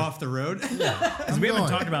to wanted drive to. off the road. Because we haven't going.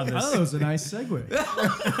 talked about I thought this. it was a nice segue.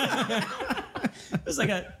 It's like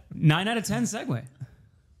a 9 out of 10 segue.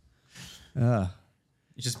 It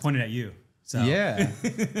just pointed at you. So Yeah.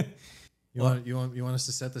 You want us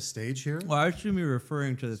to set the stage here? Well, I should be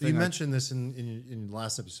referring to the So you thing. mentioned this in the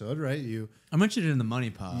last episode, right? I mentioned it in the Money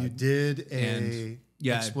Pod. You did a and-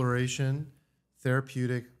 yeah. exploration,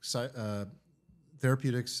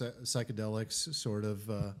 psychedelics, sort of.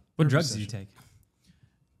 what drugs session. did you take?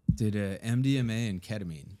 Did MDMA and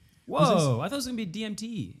ketamine. Whoa, I thought it was going to be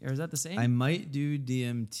DMT. Or is that the same? I might do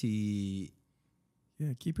DMT.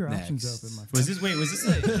 Yeah, keep your options Next. open, my friend. was this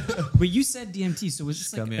like, but you said DMT, so was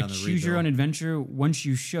this Got like me a on the choose your rebuild. own adventure once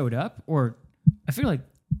you showed up? Or I feel like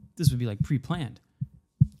this would be like pre-planned.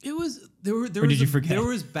 It was there Or was did you forget? there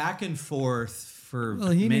was back and forth for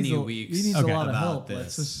Well, many weeks. He needs Okay. a lot of about help.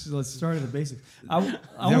 this. Let's start at the basics. I want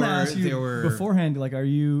to There ask you were- beforehand. Like, are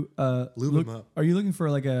you Lube 'em up. Are you looking for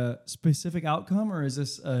like a specific outcome, or is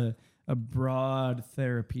this a broad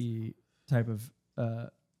therapy type of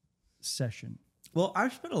session? Well,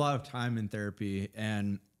 I've spent a lot of time in therapy,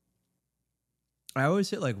 and I always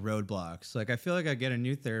hit like roadblocks. Like I feel like I get a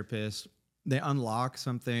new therapist, they unlock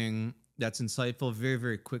something that's insightful very,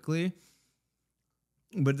 very quickly,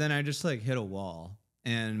 but then I just like hit a wall,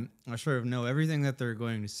 and I sort of know everything that they're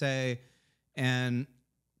going to say, and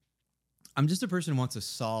I'm just a person who wants to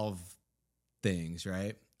solve things,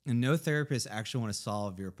 right? And no therapist actually want to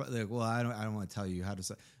solve your like. Well, I don't want to tell you how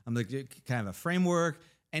to. I'm like kind of a framework.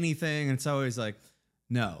 Anything, and it's always like,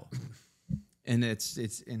 no, and it's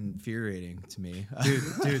infuriating to me.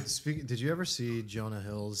 Dude, did you ever see Jonah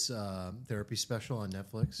Hill's therapy special on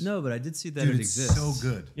Netflix? No, but I did see that Dude, it it's exists. so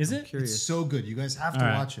good. Is it? Curious. It's so good. You guys have All to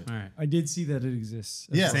right, watch it. All right. I did see that it exists.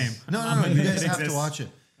 Yeah. Same. No. I'm You gonna- guys it have to exists. watch it.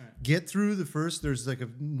 Get through the first. There's like a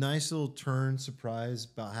nice little turn surprise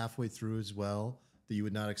about halfway through as well that you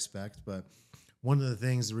would not expect. But one of the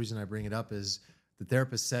things, the reason I bring it up is the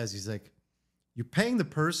therapist says, he's like, you're paying the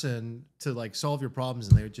person to like solve your problems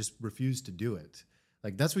and they just refuse to do it.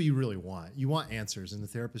 Like that's what you really want. You want answers and the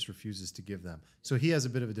therapist refuses to give them. So he has a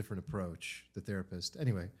bit of a different approach, the therapist.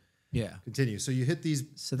 Anyway, Yeah, continue. So you hit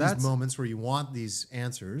these that's- moments where you want these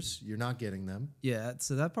answers, you're not getting them. yeah.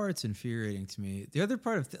 So that part's infuriating to me. The other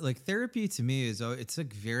part of like therapy to me is it's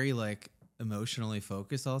like very like emotionally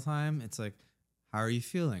focused all the time. It's like, how are you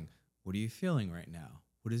feeling? What are you feeling right now?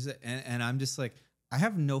 What is it? And I'm just like, I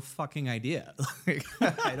have no fucking idea. Like,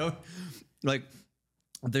 I don't like.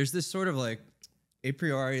 There's this sort of like a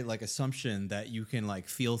priori like assumption that you can like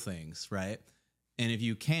feel things, right? And if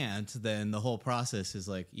you can't, then the whole process is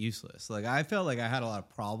like useless. Like I felt like I had a lot of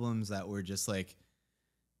problems that were just like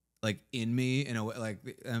in me in a way. Like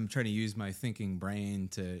I'm trying to use my thinking brain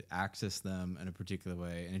to access them in a particular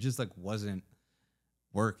way, and it just like wasn't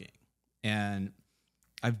working. And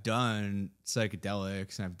I've done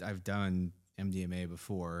psychedelics, and I've done MDMA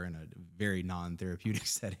before in a very non-therapeutic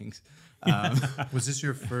settings. Was this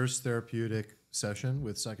your first therapeutic session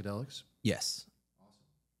with psychedelics? Yes. Awesome.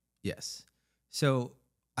 Yes. So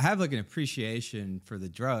I have like an appreciation for the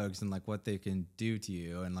drugs and like what they can do to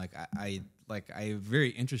you, and like I'm very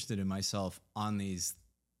interested in myself on these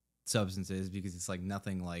substances because it's like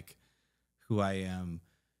nothing like who I am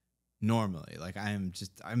normally. Like I'm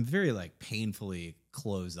very like painfully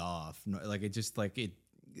closed off. Like it just like it.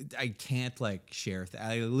 I can't like share.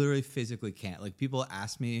 I literally physically can't. Like people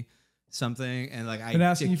ask me something, and like Been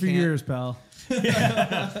asking you for can't- years, pal.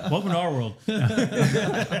 Welcome to our world.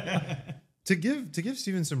 To give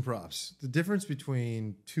Steven some props, the difference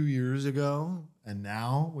between 2 years ago and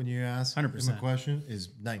now, when you ask him 100%. a question, is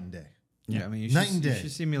night and day. Yeah, I mean, Night and you day.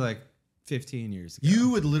 should see me like 15 years ago. You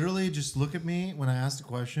would literally just look at me when I asked a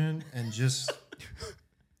question and just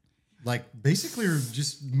like basically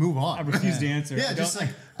just move on. I refuse to answer. Yeah, I just don't-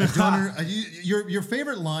 like I don't your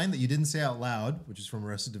favorite line that you didn't say out loud, which is from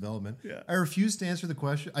Arrested Development. Yeah. I refuse to answer the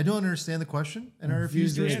question. I don't understand the question, and I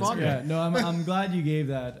refuse to respond. to Yeah, it. no, I'm glad you gave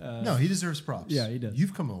that. No, he deserves props. Yeah, he does.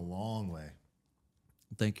 You've come a long way.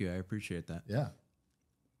 Thank you. I appreciate that. Yeah.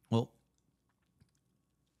 Well,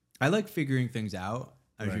 I like figuring things out,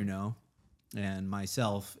 as Right. you know, and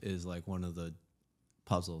myself is like one of the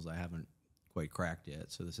puzzles I haven't quite cracked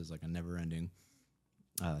yet. So this is like a never-ending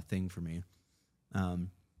thing for me.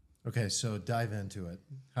 Okay, so dive into it.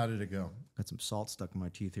 How did it go? Got some salt stuck in my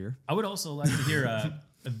teeth here. I would also like to hear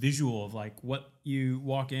a visual of like what you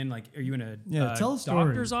walk in. Like, are you in a tell a story.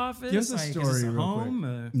 doctor's office? Give us a Like, is story this a real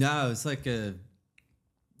home? No, it's like a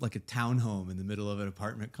townhome in the middle of an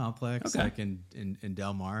apartment complex, Okay. like in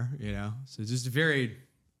Del Mar, you know. So it's just a very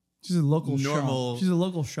She's a local Normal- She's a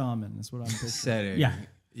local shaman. That's what I'm picturing. setting. Yeah.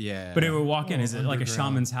 Yeah. But it would walk in. Is it like a underground.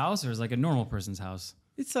 shaman's house or is it like a normal person's house?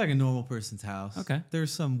 It's like a normal person's house. Okay.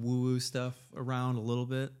 There's some woo-woo stuff around a little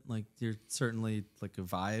bit. Like there's certainly like a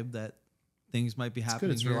vibe that things might be It's happening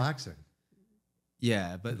good. It's here. relaxing.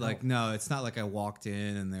 Yeah, but like no, it's not like I walked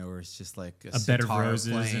in and there was just like a bed of sitar roses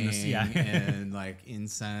and a- playing yeah. and like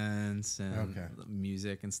incense and Okay.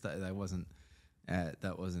 music and stuff. That wasn't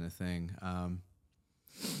a thing.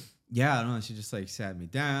 Yeah, I don't know. She just like sat me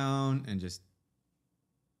down and just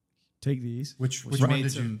Take these. Which Which one made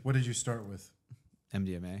did you? some- What did you start with?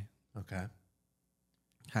 MDMA Okay.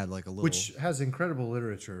 had like a little. Which has incredible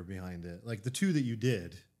literature behind it. Like the two that you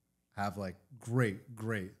did have like great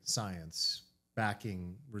science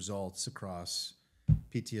backing results across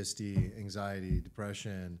PTSD, anxiety,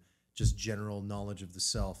 depression, just general knowledge of the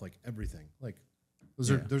self, like everything. Like those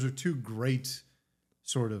are two great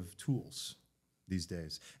sort of tools these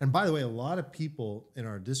days. And by the way, a lot of people in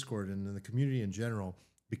our Discord and in the community in general,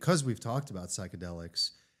 because we've talked about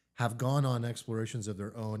psychedelics, have gone on explorations of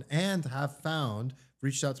their own and have found,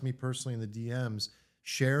 reached out to me personally in the DMs,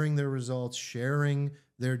 sharing their results, sharing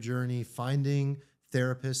their journey, finding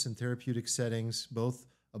therapists and therapeutic settings, both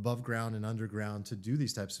above ground and underground, to do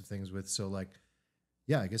these types of things with. So like,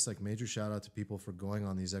 yeah, I guess like major shout out to people for going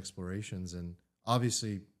on these explorations and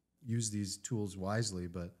obviously use these tools wisely,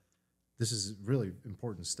 but this is really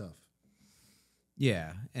important stuff.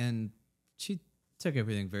 Yeah, and she took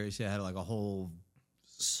everything very. She had like a whole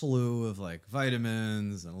slew of like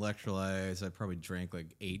vitamins and electrolytes. I probably drank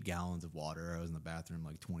like 8 gallons of water. I was in the bathroom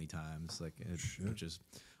like 20 times, like which is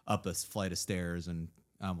up a flight of stairs, and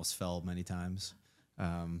I almost fell many times.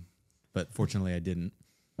 But fortunately, I didn't.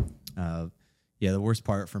 Yeah, the worst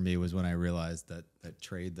part for me was when I realized that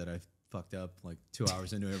trade that I fucked up like 2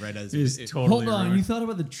 hours into it. Right as Totally Hold on. ruined. You thought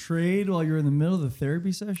about the trade while you were in the middle of the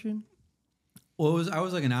therapy session? well, I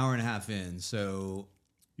was like an hour and a half in, so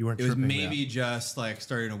You weren't it was tripping maybe just like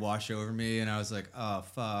starting to wash over me, and I was like, oh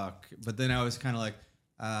fuck. But then I was kind of like,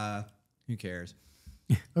 who cares?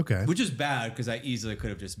 Okay. Which is bad because I easily could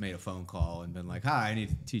have just made a phone call and been like, hi, I need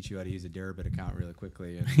to teach you how to use a Deribit account really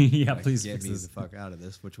quickly. And Yeah, like, please get fix me this. the fuck out of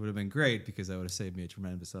this, which would have been great because that would have saved me a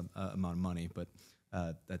tremendous amount of money. But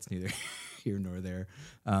that's neither here nor there.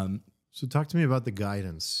 So talk to me about the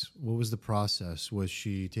guidance. What was the process? Was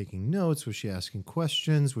she taking notes? Was she asking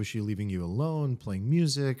questions? Was she leaving you alone, playing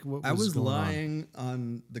music? What I was going on? lying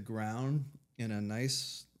on the ground in a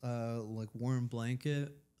nice, like warm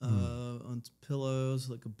blanket on pillows,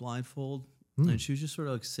 like a blindfold. And she was just sort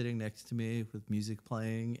of like sitting next to me with music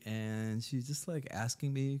playing, and she's just like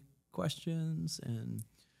asking me questions and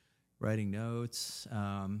writing notes,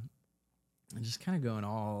 and just kind of going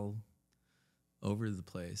all over the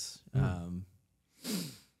place.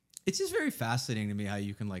 It's just very fascinating to me how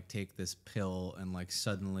you can like take this pill and like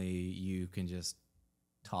suddenly you can just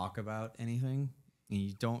talk about anything and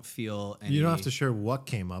you don't feel any. You don't have to share what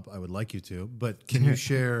came up. I would like you to, but can you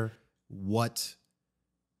share what,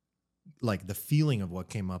 like the feeling of what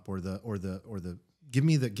came up, or the give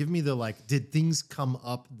me the like, did things come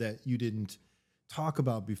up that you didn't talk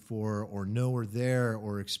about before or know were there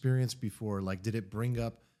or experienced before? Like, did it bring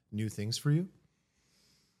up new things for you?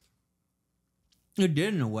 It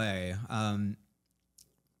did in a way.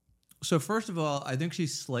 So first of all, I think she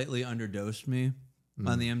slightly underdosed me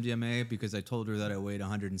on the MDMA because I told her that I weighed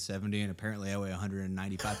 170 and apparently I weigh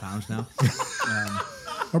 195 pounds now.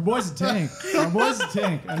 Our boy's a tank. Our boy's a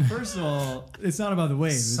tank. And first of all, it's not about the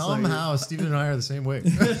weight. It's Somehow, Steven and I are the same weight.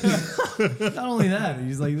 like, not only that,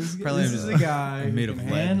 he's like, this is a guy made who of can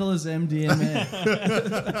lead. handle his MDMA.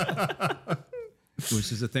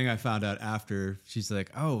 Which is the thing I found out after. She's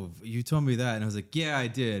like, "Oh, you told me that," and I was like, "Yeah, I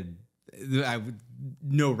did."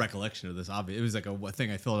 No recollection of this. Obviously, it was like a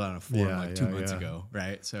thing I filled out on a form 2 months ago,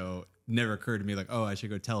 right? So it never occurred to me like, "Oh, I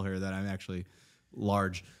should go tell her that I'm actually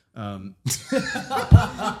large."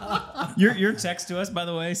 Your text to us, by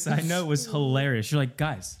the way, side note, was hilarious. You're like,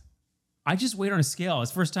 guys, I just weighed on a scale.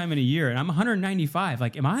 It's first time in a year, and I'm 195.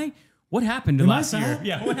 Like, what happened to last year?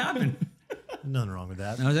 Yeah, what happened? Nothing wrong with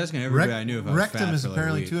that. I was asking everybody I knew if I was Rectum fat is for, like,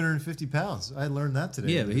 apparently a week. 250 pounds. I learned that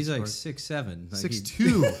today. Yeah, but he's like Story. 6'7". Like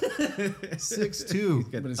 6'2".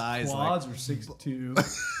 6'2". got But his thighs quads are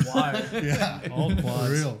 6'2". Wide. Yeah. All quads.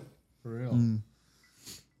 For real. For real.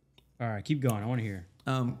 All right, keep going. I want to hear.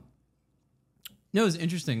 No, it's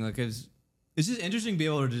interesting. Like, it's just interesting to be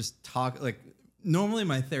able to just talk. Like, normally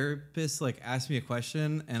my therapist like asks me a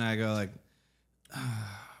question, and I go like,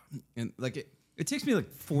 and like it takes me like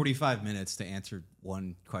 45 minutes to answer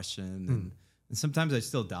one question, and sometimes I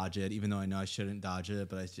still dodge it, even though I know I shouldn't dodge it,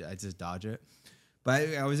 but I just dodge it.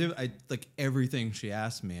 But I was like everything she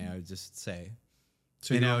asked me, I would just say.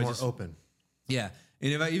 So And you're I would more just- open. Yeah.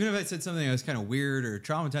 And even if I said something that was kind of weird or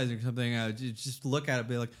traumatizing or something, I would just look at it and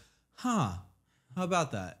be like, huh, how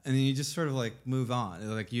about that? And then you just sort of like move on.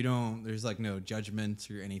 Like there's like no judgment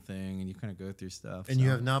or anything, and you kind of go through stuff. And you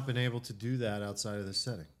have not been able to do that outside of this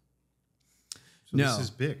setting. So No. this is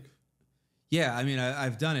big. Yeah, I mean,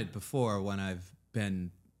 I've done it before when I've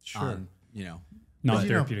been Sure. on,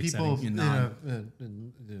 Non-therapeutic people setting.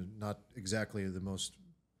 not exactly the most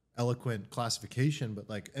eloquent classification, but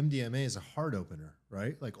like MDMA is a heart opener,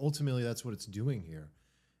 right? Like ultimately that's what it's doing here.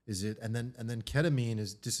 Is it and then ketamine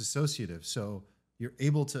is disassociative. So you're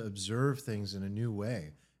able to observe things in a new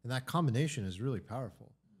way. And that combination is really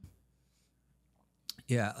powerful.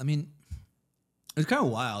 Yeah, I mean, it was kind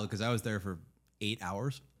of wild because I was there for 8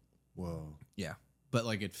 hours. Whoa. Yeah, but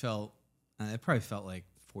like it probably felt like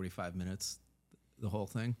 45 minutes, the whole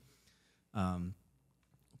thing.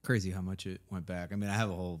 Crazy how much it went back. I mean, I have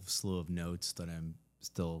a whole slew of notes that I'm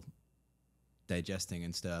still digesting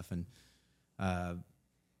and stuff. And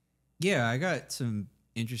yeah, I got some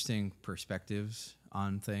interesting perspectives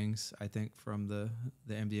on things, I think, from the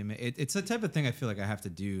MDMA. It's the type of thing I feel like I have to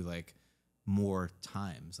do like more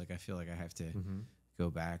times. Like I feel like I have to go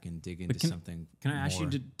back and dig into something. Can I ask you,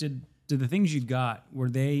 more. did the things you got, were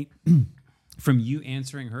they from you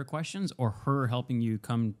answering her questions or her helping you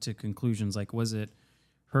come to conclusions? Like, was it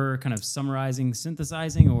her kind of summarizing,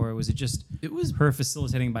 synthesizing, or was it just her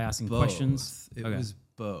facilitating by asking questions? It was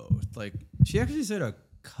both. Like she actually said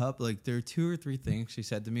like there are 2 or 3 things she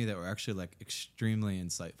said to me that were actually like extremely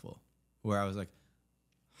insightful, where I was like,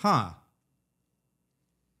 huh,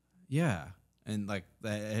 yeah. And like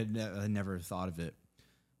I had never thought of it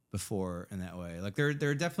before in that way. Like there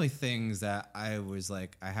are definitely things that I was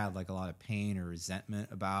like, I had like a lot of pain or resentment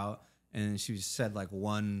about. And she said like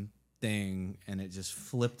one thing and it just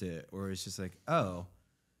flipped it, or it's just like, oh,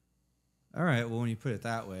 all right, well, when you put it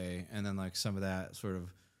that way, and then like some of that sort of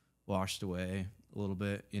washed away a little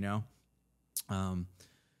bit,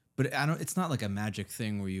 but it's not like a magic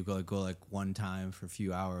thing where you go like one time for a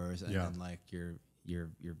few hours and then like you're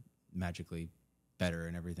magically better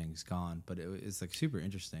and everything's gone. But it's like super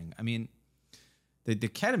interesting. I mean, the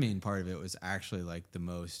ketamine part of it was actually like the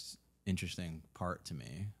most interesting part to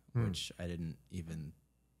me, which I didn't even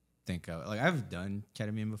think of. Like I've done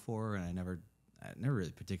ketamine before, and I never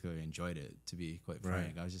really particularly enjoyed it, to be quite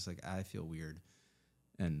frank. I was just like, I feel weird,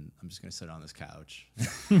 and I'm just gonna sit on this couch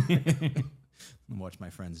and watch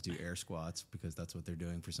my friends do air squats because that's what they're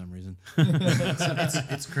doing for some reason.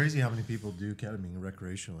 It's crazy how many people do ketamine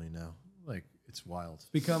recreationally now. Like it's wild.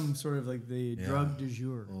 Become sort of like the drug du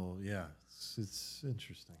jour. Well, yeah, it's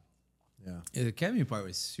interesting. Yeah. The ketamine part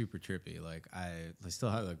was super trippy. Like I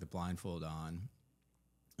still had like the blindfold on,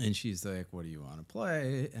 and she's like, "What do you want to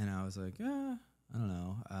play?" And I was like, I don't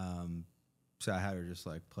know. So I had her just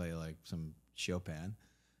like play like some Chopin,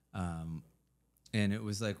 and it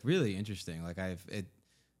was like really interesting. Like the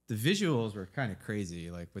visuals were kind of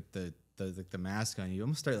crazy. Like with the mask on, you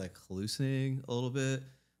almost start like hallucinating a little bit.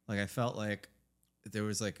 Like I felt like there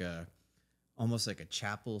was like almost like a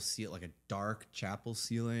chapel like a dark chapel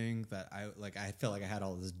ceiling that I felt like I had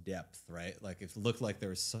all this depth, right? Like it looked like there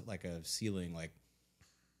was like a ceiling like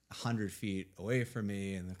 100 feet away from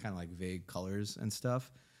me, and the kind of like vague colors and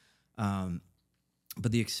stuff.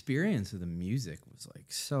 But the experience of the music was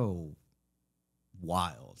like so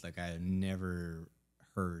wild. Like I had never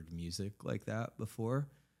heard music like that before.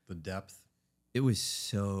 the depth. It was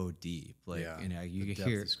so deep. Like, Yeah, you know, you the could depth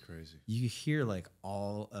hear, is crazy. you could hear like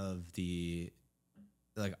all of the,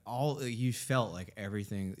 like all, you felt like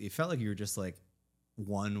everything. You felt like you were just like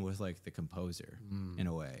one with like the composer in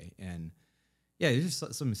a way. And yeah, there's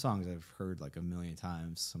just some songs I've heard like a million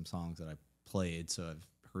times, some songs that I played. So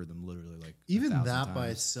I've heard them literally like Even 1,000 that by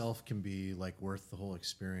times. itself can be like worth the whole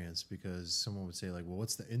experience, because someone would say like, well,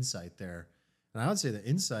 what's the insight there? And I would say the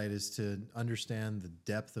insight is to understand the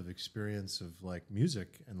depth of experience of like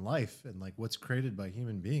music and life and like what's created by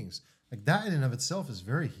human beings. Like that in and of itself is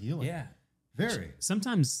very healing. Yeah. Very.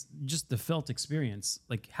 Sometimes just the felt experience,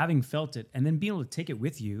 like having felt it and then being able to take it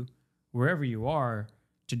with you wherever you are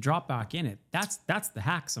to drop back in it. That's the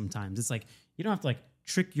hack sometimes. It's like you don't have to like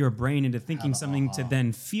trick your brain into thinking something to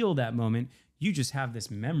then feel that moment. You just have this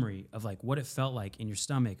memory of like what it felt like in your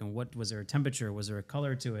stomach and what was there a temperature? Was there a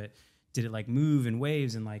color to it? Did it like move in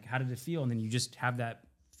waves and like how did it feel? And then you just have that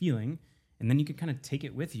feeling and then you can kind of take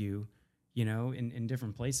it with you, you know, in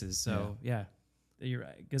different places. So yeah, you're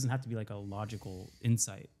right. It doesn't have to be like a logical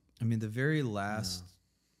insight. I mean, the very last,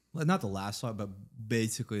 well, not the last song, but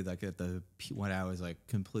basically like at the when I was like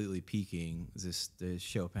completely peaking, is the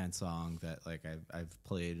Chopin song that like I've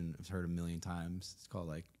played and I've heard a million times. It's called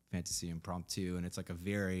like Fantasy Impromptu, and it's like a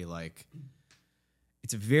very like,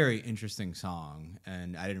 it's a very interesting song,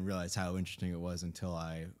 and I didn't realize how interesting it was until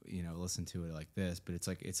I, you know, listened to it like this. But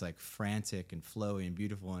it's like frantic and flowy and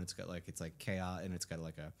beautiful, and it's got like, it's like chaos, and it's got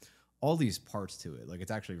like all these parts to it. Like it's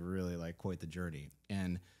actually really like quite the journey.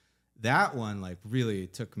 And that one like really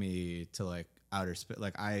took me to like outer space.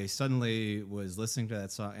 Like I suddenly was listening to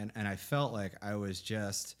that song, and I felt like I was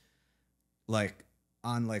just like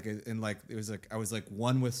on like and like it was like I was like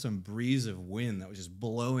one with some breeze of wind that was just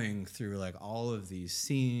blowing through like all of these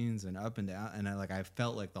scenes and up and down, and I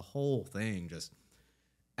felt like the whole thing just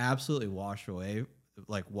absolutely washed away,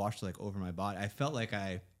 like washed like over my body. I felt like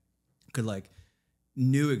I could like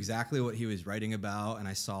knew exactly what he was writing about, and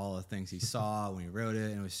I saw all the things he saw when he wrote it,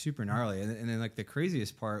 and it was super gnarly. And then like the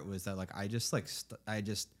craziest part was that like I just like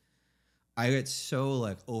I get so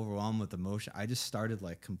like overwhelmed with emotion. I just started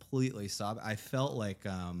like completely sobbing. I felt like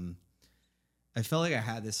I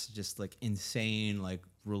had this just like insane like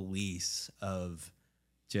release of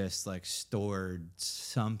just like stored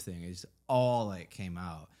something. It's all like came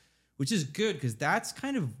out, which is good because that's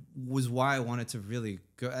kind of was why I wanted to really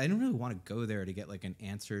go. I didn't really want to go there to get like an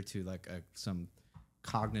answer to like some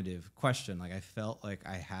cognitive question. Like I felt like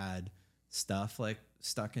I had stuff like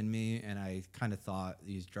stuck in me, and I kind of thought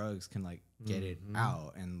these drugs can like get it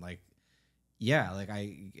out, and like yeah, like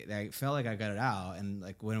I felt like I got it out, and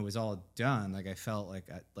like when it was all done, like I felt like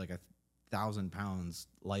 1,000 pounds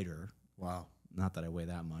lighter. Wow. Not that I weigh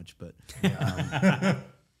that much, but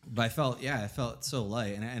but I felt so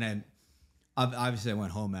light, and I obviously I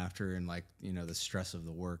went home after, and like, you know, the stress of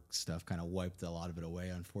the work stuff kind of wiped a lot of it away,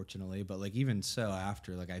 unfortunately. But like even so,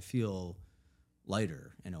 after, like I feel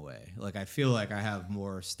lighter in a way. Like I feel like I have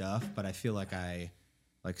more stuff, but I feel like I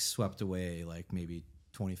like swept away like maybe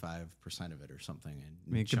 25% of it or something. And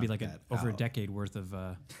I mean, it could be like over a out. decade worth of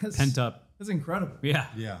pent up. That's incredible. Yeah.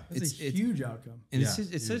 Yeah. That's a huge outcome. And Yeah,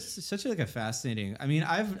 it's such like a fascinating. I mean,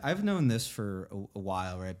 I've known this for a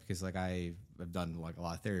while, right? Because like I've done like a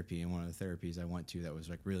lot of therapy, and one of the therapies I went to that was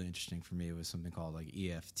like really interesting for me was something called like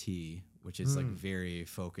EFT, which is like very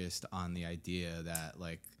focused on the idea that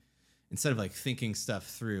like instead of like thinking stuff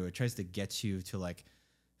through, it tries to get you to like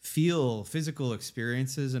feel physical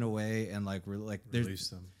experiences in a way, and like Release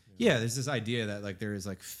them. yeah, there's this idea that like there is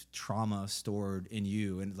like trauma stored in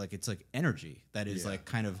you, and like it's like energy that is like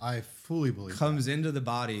kind of I fully believe comes into the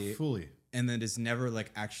body fully. and then is never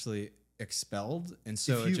like actually expelled. And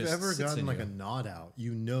so If it you've just ever sits gotten in like you. a knot out,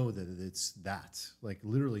 you know that it's that. Like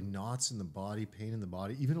literally knots in the body, pain in the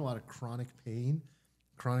body, even a lot of chronic pain,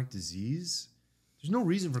 chronic disease. There's no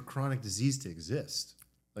reason for chronic disease to exist,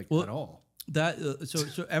 like at all. That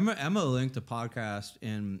so Emma linked a podcast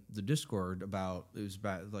in the Discord about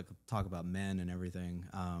like talk about men and everything,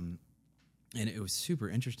 and it was super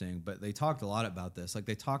interesting. But they talked a lot about this. Like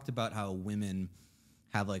they talked about how women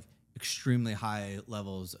have like extremely high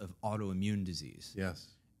levels of autoimmune disease. Yes.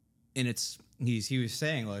 And he was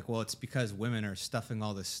saying like, well, it's because women are stuffing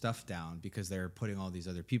all this stuff down because they're putting all these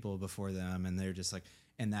other people before them, and they're just like,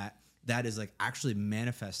 and that is like actually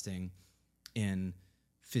manifesting in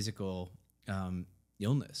physical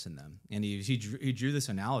illness in them. And he drew this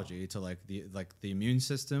analogy to like the immune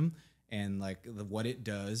system and like what it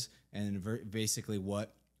does, and basically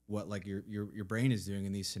what like your brain is doing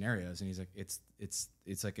in these scenarios. And he's like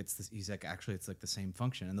he's like actually it's like the same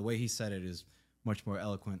function. And the way he said it is much more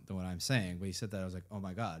eloquent than what I'm saying. But he said that, I was like, oh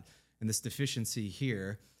my God. And this deficiency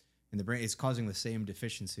here in the brain. It's causing the same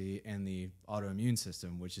deficiency in the autoimmune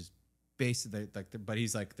system, which is basically but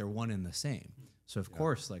he's like, they're one and the same. So of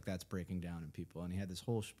course, like that's breaking down in people. And he had this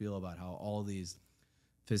whole spiel about how all these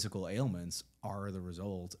physical ailments are the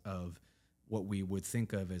result of what we would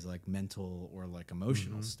think of as like mental or like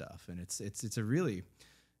emotional stuff. And it's a really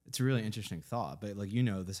interesting thought. But like,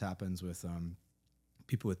 this happens with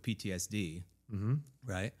people with PTSD,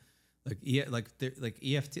 right? Like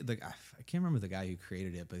EFT, like I can't remember the guy who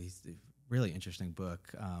created it, but he's a really interesting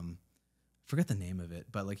book. Forget the name of it,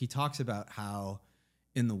 but like he talks about how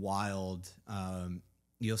in the wild,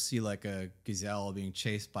 you'll see like a gazelle being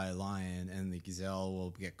chased by a lion, and the gazelle will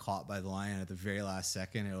get caught by the lion at the very last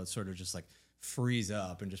second. It'll sort of just like freeze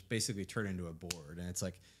up and just basically turn into a board. And it's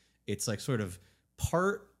like sort of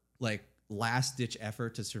part like last ditch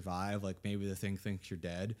effort to survive. Like maybe the thing thinks you're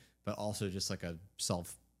dead, but also just like a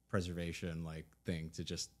self-preservation like thing to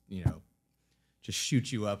just, just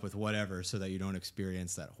shoot you up with whatever so that you don't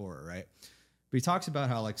experience that horror. Right. But he talks about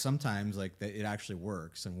how like sometimes like that it actually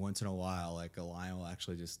works, and once in a while like a lion will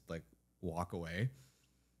actually just like walk away,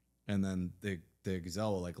 and then the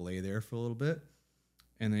gazelle will like lay there for a little bit,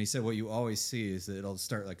 and then he said what you always see is that it'll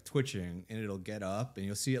start like twitching, and it'll get up, and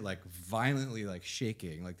you'll see it like violently like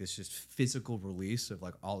shaking, like this just physical release of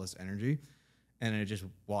like all this energy, and then it just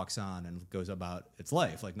walks on and goes about its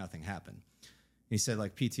life like nothing happened. He said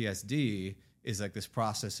like PTSD is like this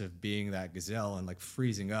process of being that gazelle and like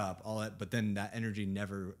freezing up all that, but then that energy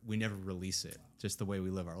we never release it. Just the way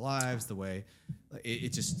we live our lives, the way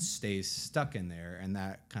it just stays stuck in there, and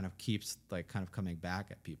that kind of keeps like kind of coming back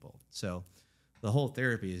at people. So the whole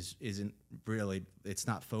therapy isn't really, it's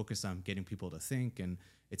not focused on getting people to think, and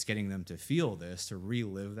it's getting them to feel this, to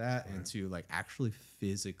relive that, and to like actually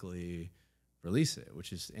physically release it,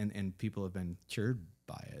 which is, and people have been cured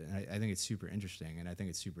by it. And I think it's super interesting. And I think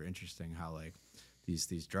it's super interesting how like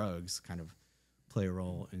these drugs kind of play a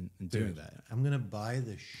role in doing that. I'm going to buy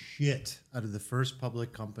the shit out of the first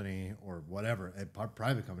public company or whatever, a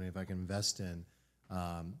private company, if I can invest in,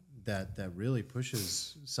 that really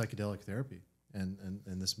pushes psychedelic therapy and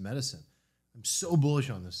this medicine. I'm so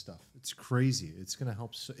bullish on this stuff. It's crazy. It's going to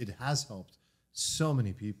help. It has helped so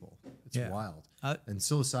many people. It's wild. And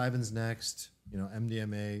psilocybin's next.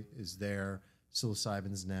 MDMA is there.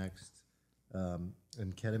 Psilocybin's next.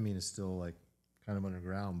 And ketamine is still like kind of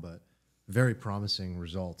underground, but very promising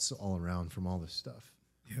results all around from all this stuff.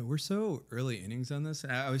 Yeah, we're so early innings on this.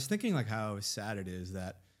 I was thinking like how sad it is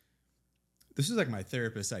that this is like my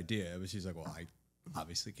therapist's idea. She's like, well, I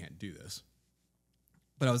obviously can't do this.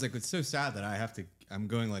 But I was like, it's so sad that I'm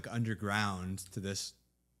going like underground to this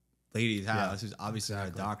lady's house who's obviously not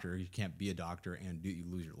a doctor. You can't be a doctor and you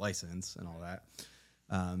lose your license and all that.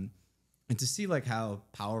 And to see like how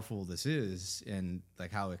powerful this is and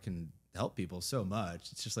like how it can help people so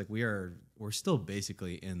much. It's just like we're still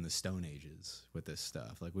basically in the Stone Ages with this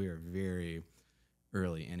stuff. Like we are very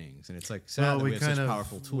early innings, and it's like sad that we have such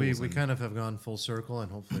powerful tools. We kind of have gone full circle,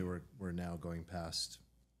 and hopefully we're now going past.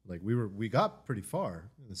 Like we got pretty far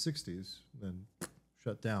in the 60s, then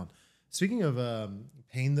shut down. Speaking of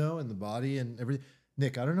pain though in the body and everything,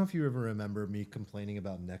 Nick, I don't know if you ever remember me complaining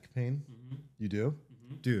about neck pain. Mm-hmm. You do?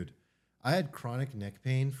 Mm-hmm. Dude, I had chronic neck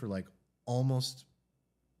pain for like almost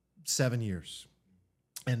 7 years.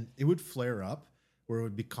 And it would flare up where it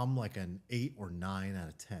would become like an 8 or 9 out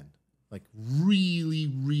of 10. Like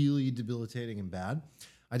really, really debilitating and bad.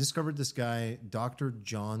 I discovered this guy, Dr.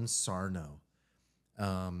 John Sarno,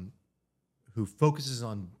 who focuses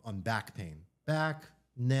on back pain. Back,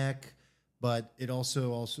 neck, but it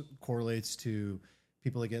also correlates to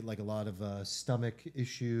people that get like a lot of stomach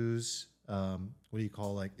issues. What do you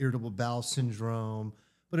call like irritable bowel syndrome?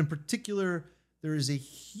 But in particular, there is a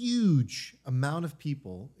huge amount of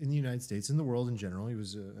people in the United States, in the world in general, he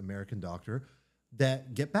was an American doctor,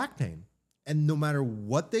 that get back pain. And no matter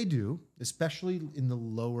what they do, especially in the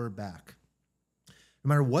lower back, no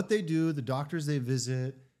matter what they do, the doctors they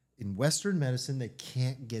visit, in Western medicine, they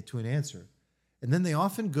can't get to an answer. And then they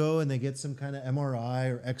often go and they get some kind of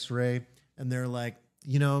MRI or X-ray, and they're like,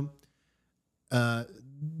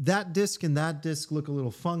 that disc and that disc look a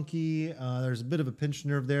little funky. There's a bit of a pinched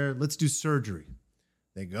nerve there. Let's do surgery.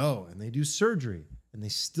 They go and they do surgery, and they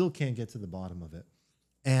still can't get to the bottom of it.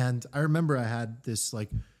 And I remember I had this like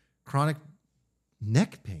chronic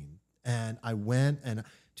neck pain, and I went and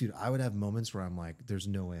dude, I would have moments where I'm like, there's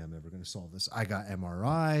no way I'm ever going to solve this. I got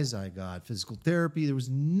MRIs, I got physical therapy. There was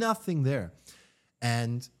nothing there.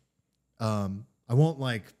 And I won't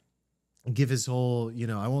like give his whole,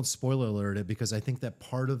 I won't spoiler alert it, because I think that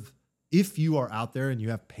part of, if you are out there and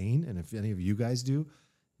you have pain, and if any of you guys do,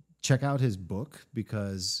 check out his book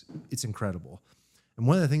because it's incredible. And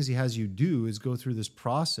one of the things he has you do is go through this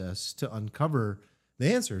process to uncover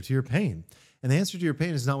the answer to your pain. And the answer to your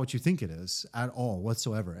pain is not what you think it is at all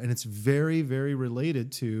whatsoever. And it's very, very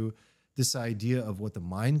related to this idea of what the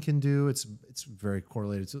mind can do. It's very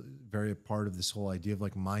correlated. It's very a part of this whole idea of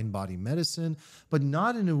like mind-body medicine, but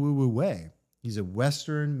not in a woo-woo way. He's a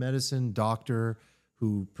Western medicine doctor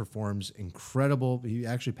who performs incredible. He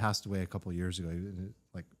actually passed away a couple of years ago,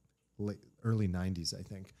 like early 90s, I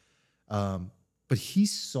think. But he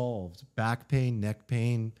solved back pain, neck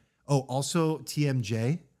pain. Oh, also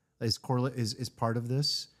TMJ is part of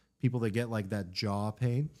this. People that get like that jaw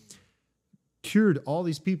pain. Cured all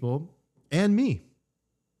these people and me.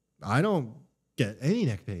 I don't get any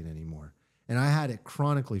neck pain anymore. And I had it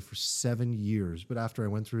chronically for 7 years. But after I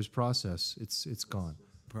went through his process, it's gone.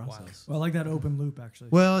 Process. Well, I like that open loop, actually.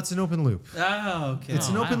 Well, it's an open loop. Oh, okay. It's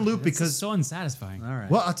an open loop because it's so unsatisfying. All right.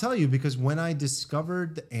 Well, I'll tell you, because when I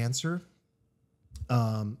discovered the answer,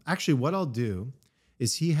 actually what I'll do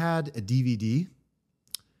is he had a DVD.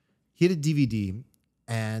 He had a DVD.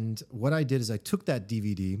 And what I did is I took that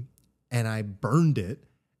DVD and I burned it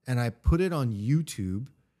and I put it on YouTube.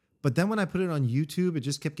 But then when I put it on YouTube, it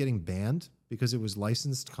just kept getting banned because it was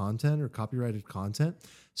licensed content or copyrighted content.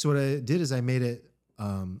 So what I did is I made it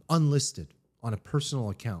unlisted on a personal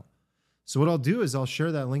account. So what I'll do is I'll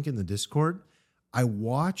share that link in the Discord. I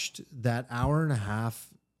watched that 1.5-hour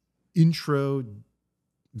intro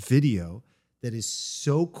video that is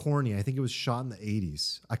so corny. I think it was shot in the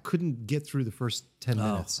 80s. I couldn't get through the first 10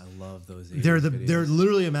 minutes. I love those. They're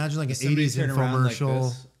literally imagine like an 80s turn around like infomercial.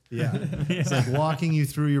 this? Yeah. It's like walking you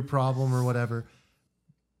through your problem or whatever.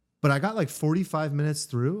 But I got like 45 minutes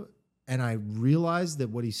through and I realized that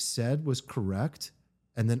what he said was correct.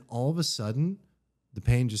 And then all of a sudden, the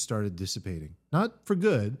pain just started dissipating. Not for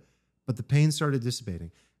good, but the pain started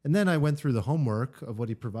dissipating. And then I went through the homework of what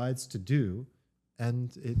he provides to do,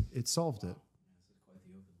 and it solved it.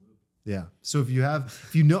 Yeah. So if you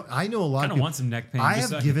know, I know a lot I of people. want some neck pain. I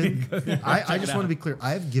just have so given, I check just it want to out. be clear.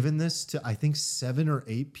 I have given this to, I think, 7 or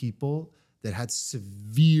 8 people that had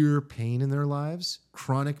severe pain in their lives,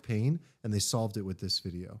 chronic pain, and they solved it with this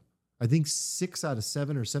video. I think 6 out of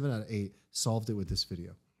 7 or 7 out of 8 solved it with this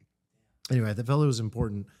video. Anyway, I felt it was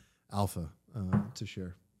important alpha to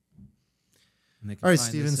share. And they can All right, find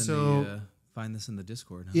Steven, this in so- the, find this in the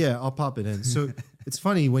Discord. Huh? Yeah, I'll pop it in. So it's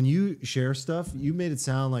funny when you share stuff, you made it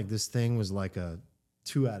sound like this thing was like a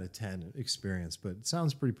 2 out of 10 experience, but it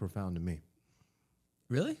sounds pretty profound to me.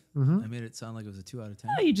 Really? Mhm. I made it sound like it was a 2 out of 10.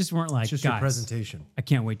 No, you just weren't like, It's just guys, your presentation. I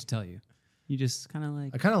can't wait to tell you. You just kind of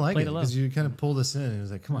like, I kind of like played it it low. because you kind of pulled us in and it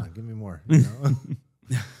was like, come on, give me more. You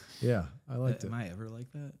know? Yeah, I liked it. Am I ever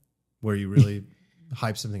like that? Where you really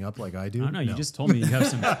hype something up like I do. I don't know. You No. just told me you have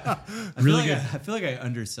some really good. I feel like I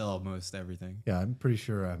undersell most everything. Yeah, I'm pretty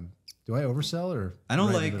sure I'm. Do I oversell or I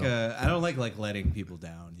don't right in the like. middle? I don't like letting people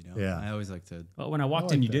down. You know. Yeah. I always like to. Well, when I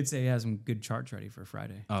walked I in, like you that. did say you had some good charts ready for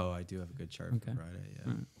Friday. Oh, I do have a good chart Okay. for Friday.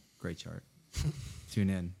 Yeah, Alright. great chart. Tune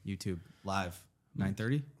in YouTube live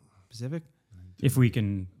 9:30 Pacific. If we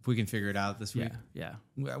can, If we can figure it out this yeah, week, yeah.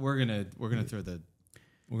 we're gonna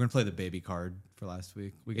play the baby card for last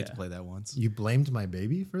week. We get to Yeah. play that once. You blamed my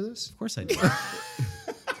baby for this? Of course I did.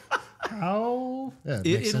 How? Yeah, It,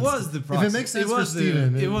 makes it sense. was the If proximate. it makes sense it for was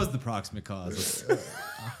Steven. it was the proximate cause.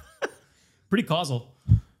 Pretty causal.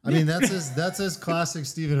 I mean, that's as classic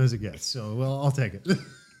Steven as it gets. So, well, I'll take it.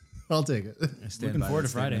 I'll take it. I stand Looking by forward that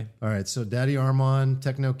to Friday. statement. All right. So, Daddy Armand,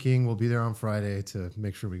 Techno King will be there on Friday to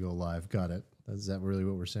make sure we go live. Got it. Is that really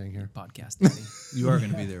what we're saying here? Podcast. Daddy. You are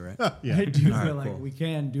going to be there, right? Yeah. I do All feel right, like cool. we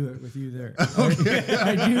can do it with you there.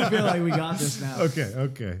 I do feel like we got this now.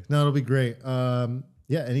 Okay. No, it'll be great.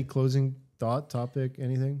 Yeah. Any closing thought, topic,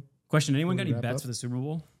 anything? Question: anyone got any Wrap bets up? for the Super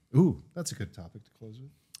Bowl? Ooh, that's a good topic to close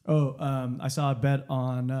with. Oh, I saw a bet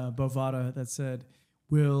on Bovada that said,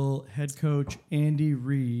 will head coach Andy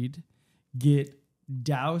Reid get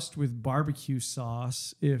doused with barbecue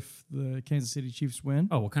sauce if the Kansas City Chiefs win?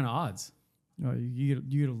 Oh, what kind of odds? You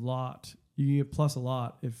get a lot. You get plus a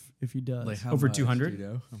lot if he does. Like how Over much, 200?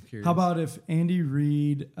 Dudo? I'm curious. How about if Andy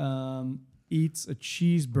Reid eats a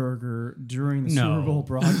cheeseburger during the No. Super Bowl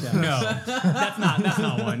broadcast? No, that's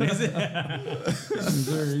not one, is it?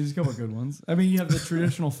 There's a couple of good ones. I mean, you have the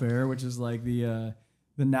traditional fare, which is like the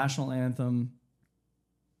national anthem,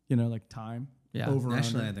 like time. Yeah. Over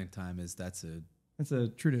National under. Anthem time is that's a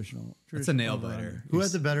traditional. a nail over-under. biter. Who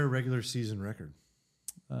had the better regular season record?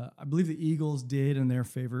 I believe the Eagles did, and they're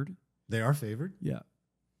favored. They are favored. Yeah.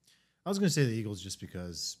 I was going to say the Eagles just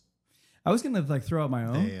because I was gonna throw out my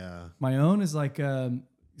own. they. My own is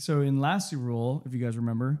so in last Super Bowl, if you guys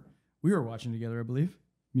remember, we were watching together, I believe.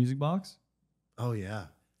 Music Box. Oh yeah.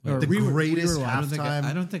 Or the we were greatest watching. I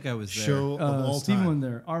halftime don't think I was there. show of all Steven time. went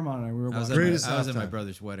there. Armand and I, we were I was, watching. at, I was at my halftime.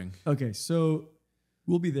 brother's wedding. Okay, so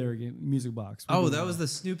we'll be there again. Music Box. We'll Oh, be that there. was the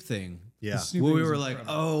Snoop thing. Yeah. Snoop Well, we was were like,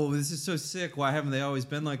 incredible. oh, this is so sick. Why haven't they always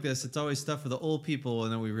been like this? It's always stuff for the old people.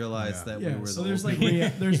 And then we realized that we Yeah, were so the there's old like people.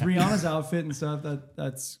 there's Rihanna's outfit and stuff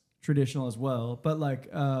that's traditional as well. But like,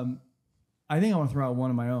 I think I want to throw out one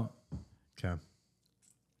of my own. Okay.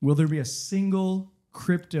 Will there be a single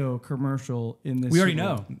crypto commercial in this? We already Super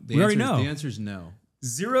Bowl? know. The We already answer- know. The answer is no.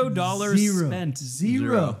 $0 Zero. spent.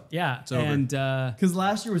 Zero. Yeah, It's over. and Because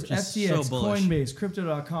last year was Just FTX, so bullish. Coinbase,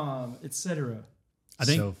 Crypto.com, etc. I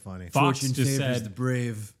think so funny. Fox Fortune just favors said the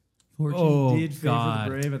brave. Fortune Oh, did favor God.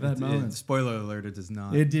 the brave at that moment. Spoiler alert, it does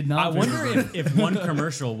not. It did not. I wonder favor the if one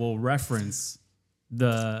commercial will reference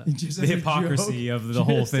the Just the as a hypocrisy joke. of the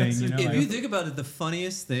whole Just thing. as a You know, If like- you think about it, the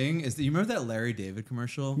funniest thing is that you remember that Larry David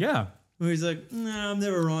commercial? yeah. Where he's like, I'm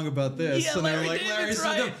never wrong about this. Yeah, and they were Larry like, David's Larry's so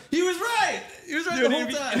right. dumb. He was right. He was right Dude, the and whole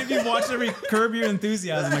if, time. and if you watch every Curb Your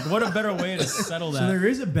Enthusiasm, like what a better way to settle that. So there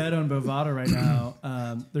is a bet on Bovada right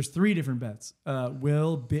now. There's 3 different bets.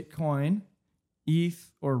 Will Bitcoin,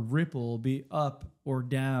 ETH, or Ripple be up or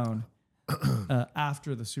down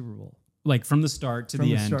after the Super Bowl? Like from the start to From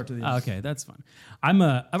the the end. start to the end. Okay, that's fun. I've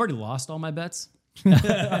already lost all my bets.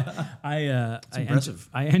 impressive.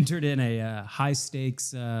 I entered in a high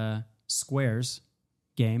stakes squares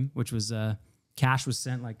game, which was cash was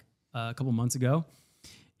sent like a couple months ago,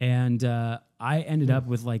 and I ended up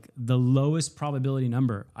with like the lowest probability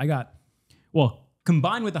number. I got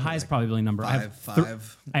combined with the highest probability number. I have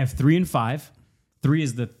Five. I have 3 and 5. 3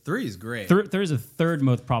 is the 3 is great. third is the third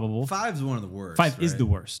most probable. 5 is one of the worst. 5 is right? the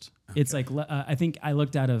worst. It's like I think I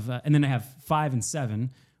looked out of, and then I have 5 and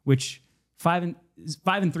 7, which 5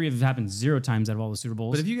 and 3 have happened 0 times out of all the Super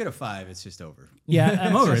Bowls. But if you get a 5, it's just over. Yeah,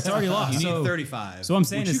 I'm over. It's already lost. You So, need 35. so what I'm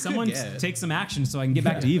saying which is you could someone get. take some action so I can get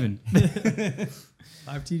back to even.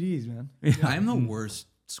 5 TDs, man. I'm the worst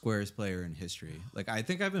squares player in history. Like, I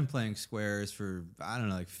think I've been playing squares for, I don't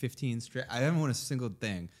know, like 15 straight. I haven't won a single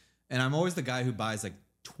thing. And I'm always the guy who buys like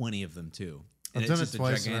 20 of them too. And I've done it just a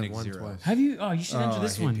twice and I've gigantic won zero. twice. Have you? Oh, you should enter I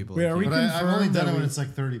this hate one. people Wait, like are we you. But I've only confirmed done that it when we- it's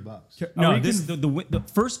like $30. No, Are we this the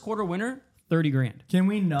first quarter winner, 30 grand. Can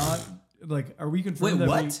we not, like, are we confirmed Wait, that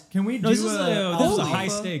what? Can we do No, this is a alpha? high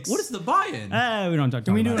stakes. What is the buy-in? We don't talk.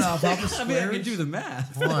 Can we do an about it. alfalfa I mean, I squares? can do the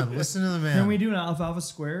math. Hold on, listen to the man. Can we do an alfalfa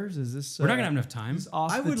squares? Is this? We're not gonna have enough time. is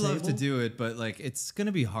off I the would love to table? do it, but like it's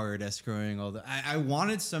gonna be hard escrowing all the. I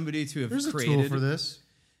wanted somebody to have There's a created. tool for this.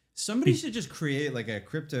 Somebody should just create like a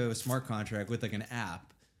crypto smart contract with like an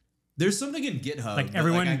app. There's something in GitHub. Like but,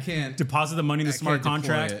 everyone I can't. deposit the money in the I smart can't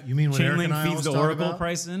deploy contract. it. You mean what Eric Chainlink and I feeds always the talk Oracle about?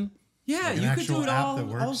 price in? Yeah, Like an you could do actual it app all. that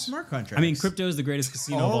All works? smart contracts. I mean, crypto is the greatest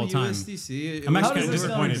casino of all all time. USDC. I'm How actually does kind of this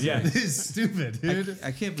disappointed. work? Yeah. This is stupid, dude.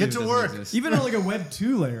 I can't Get believe to it doesn't work. exist. Even on like a Web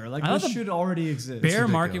 2 layer, like I thought this the should already exist. Bear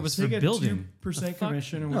ridiculous. market was for Take a building. 2%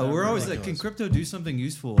 commission. Or No, whatever. we're always Ridiculous. like, can crypto do something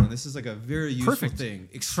useful? And this is like a very useful Perfect. thing,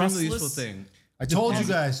 extremely useful Trustless. thing. I told you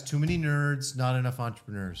guys, too many nerds, not enough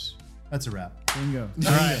entrepreneurs. That's a wrap. Bingo.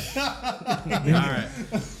 All right,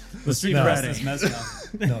 Let's drink No. the rest of this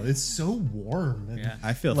mezcal. No, it's so warm. And Yeah.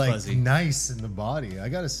 I feel like fuzzy. nice in the body. I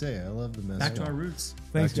gotta say, I love the mezcal. Back to our roots.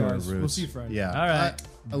 Thanks, Back to our guys. We'll roots. see you Friday. Yeah. All right.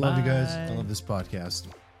 I love you guys. I Bye. love this podcast.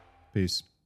 Peace.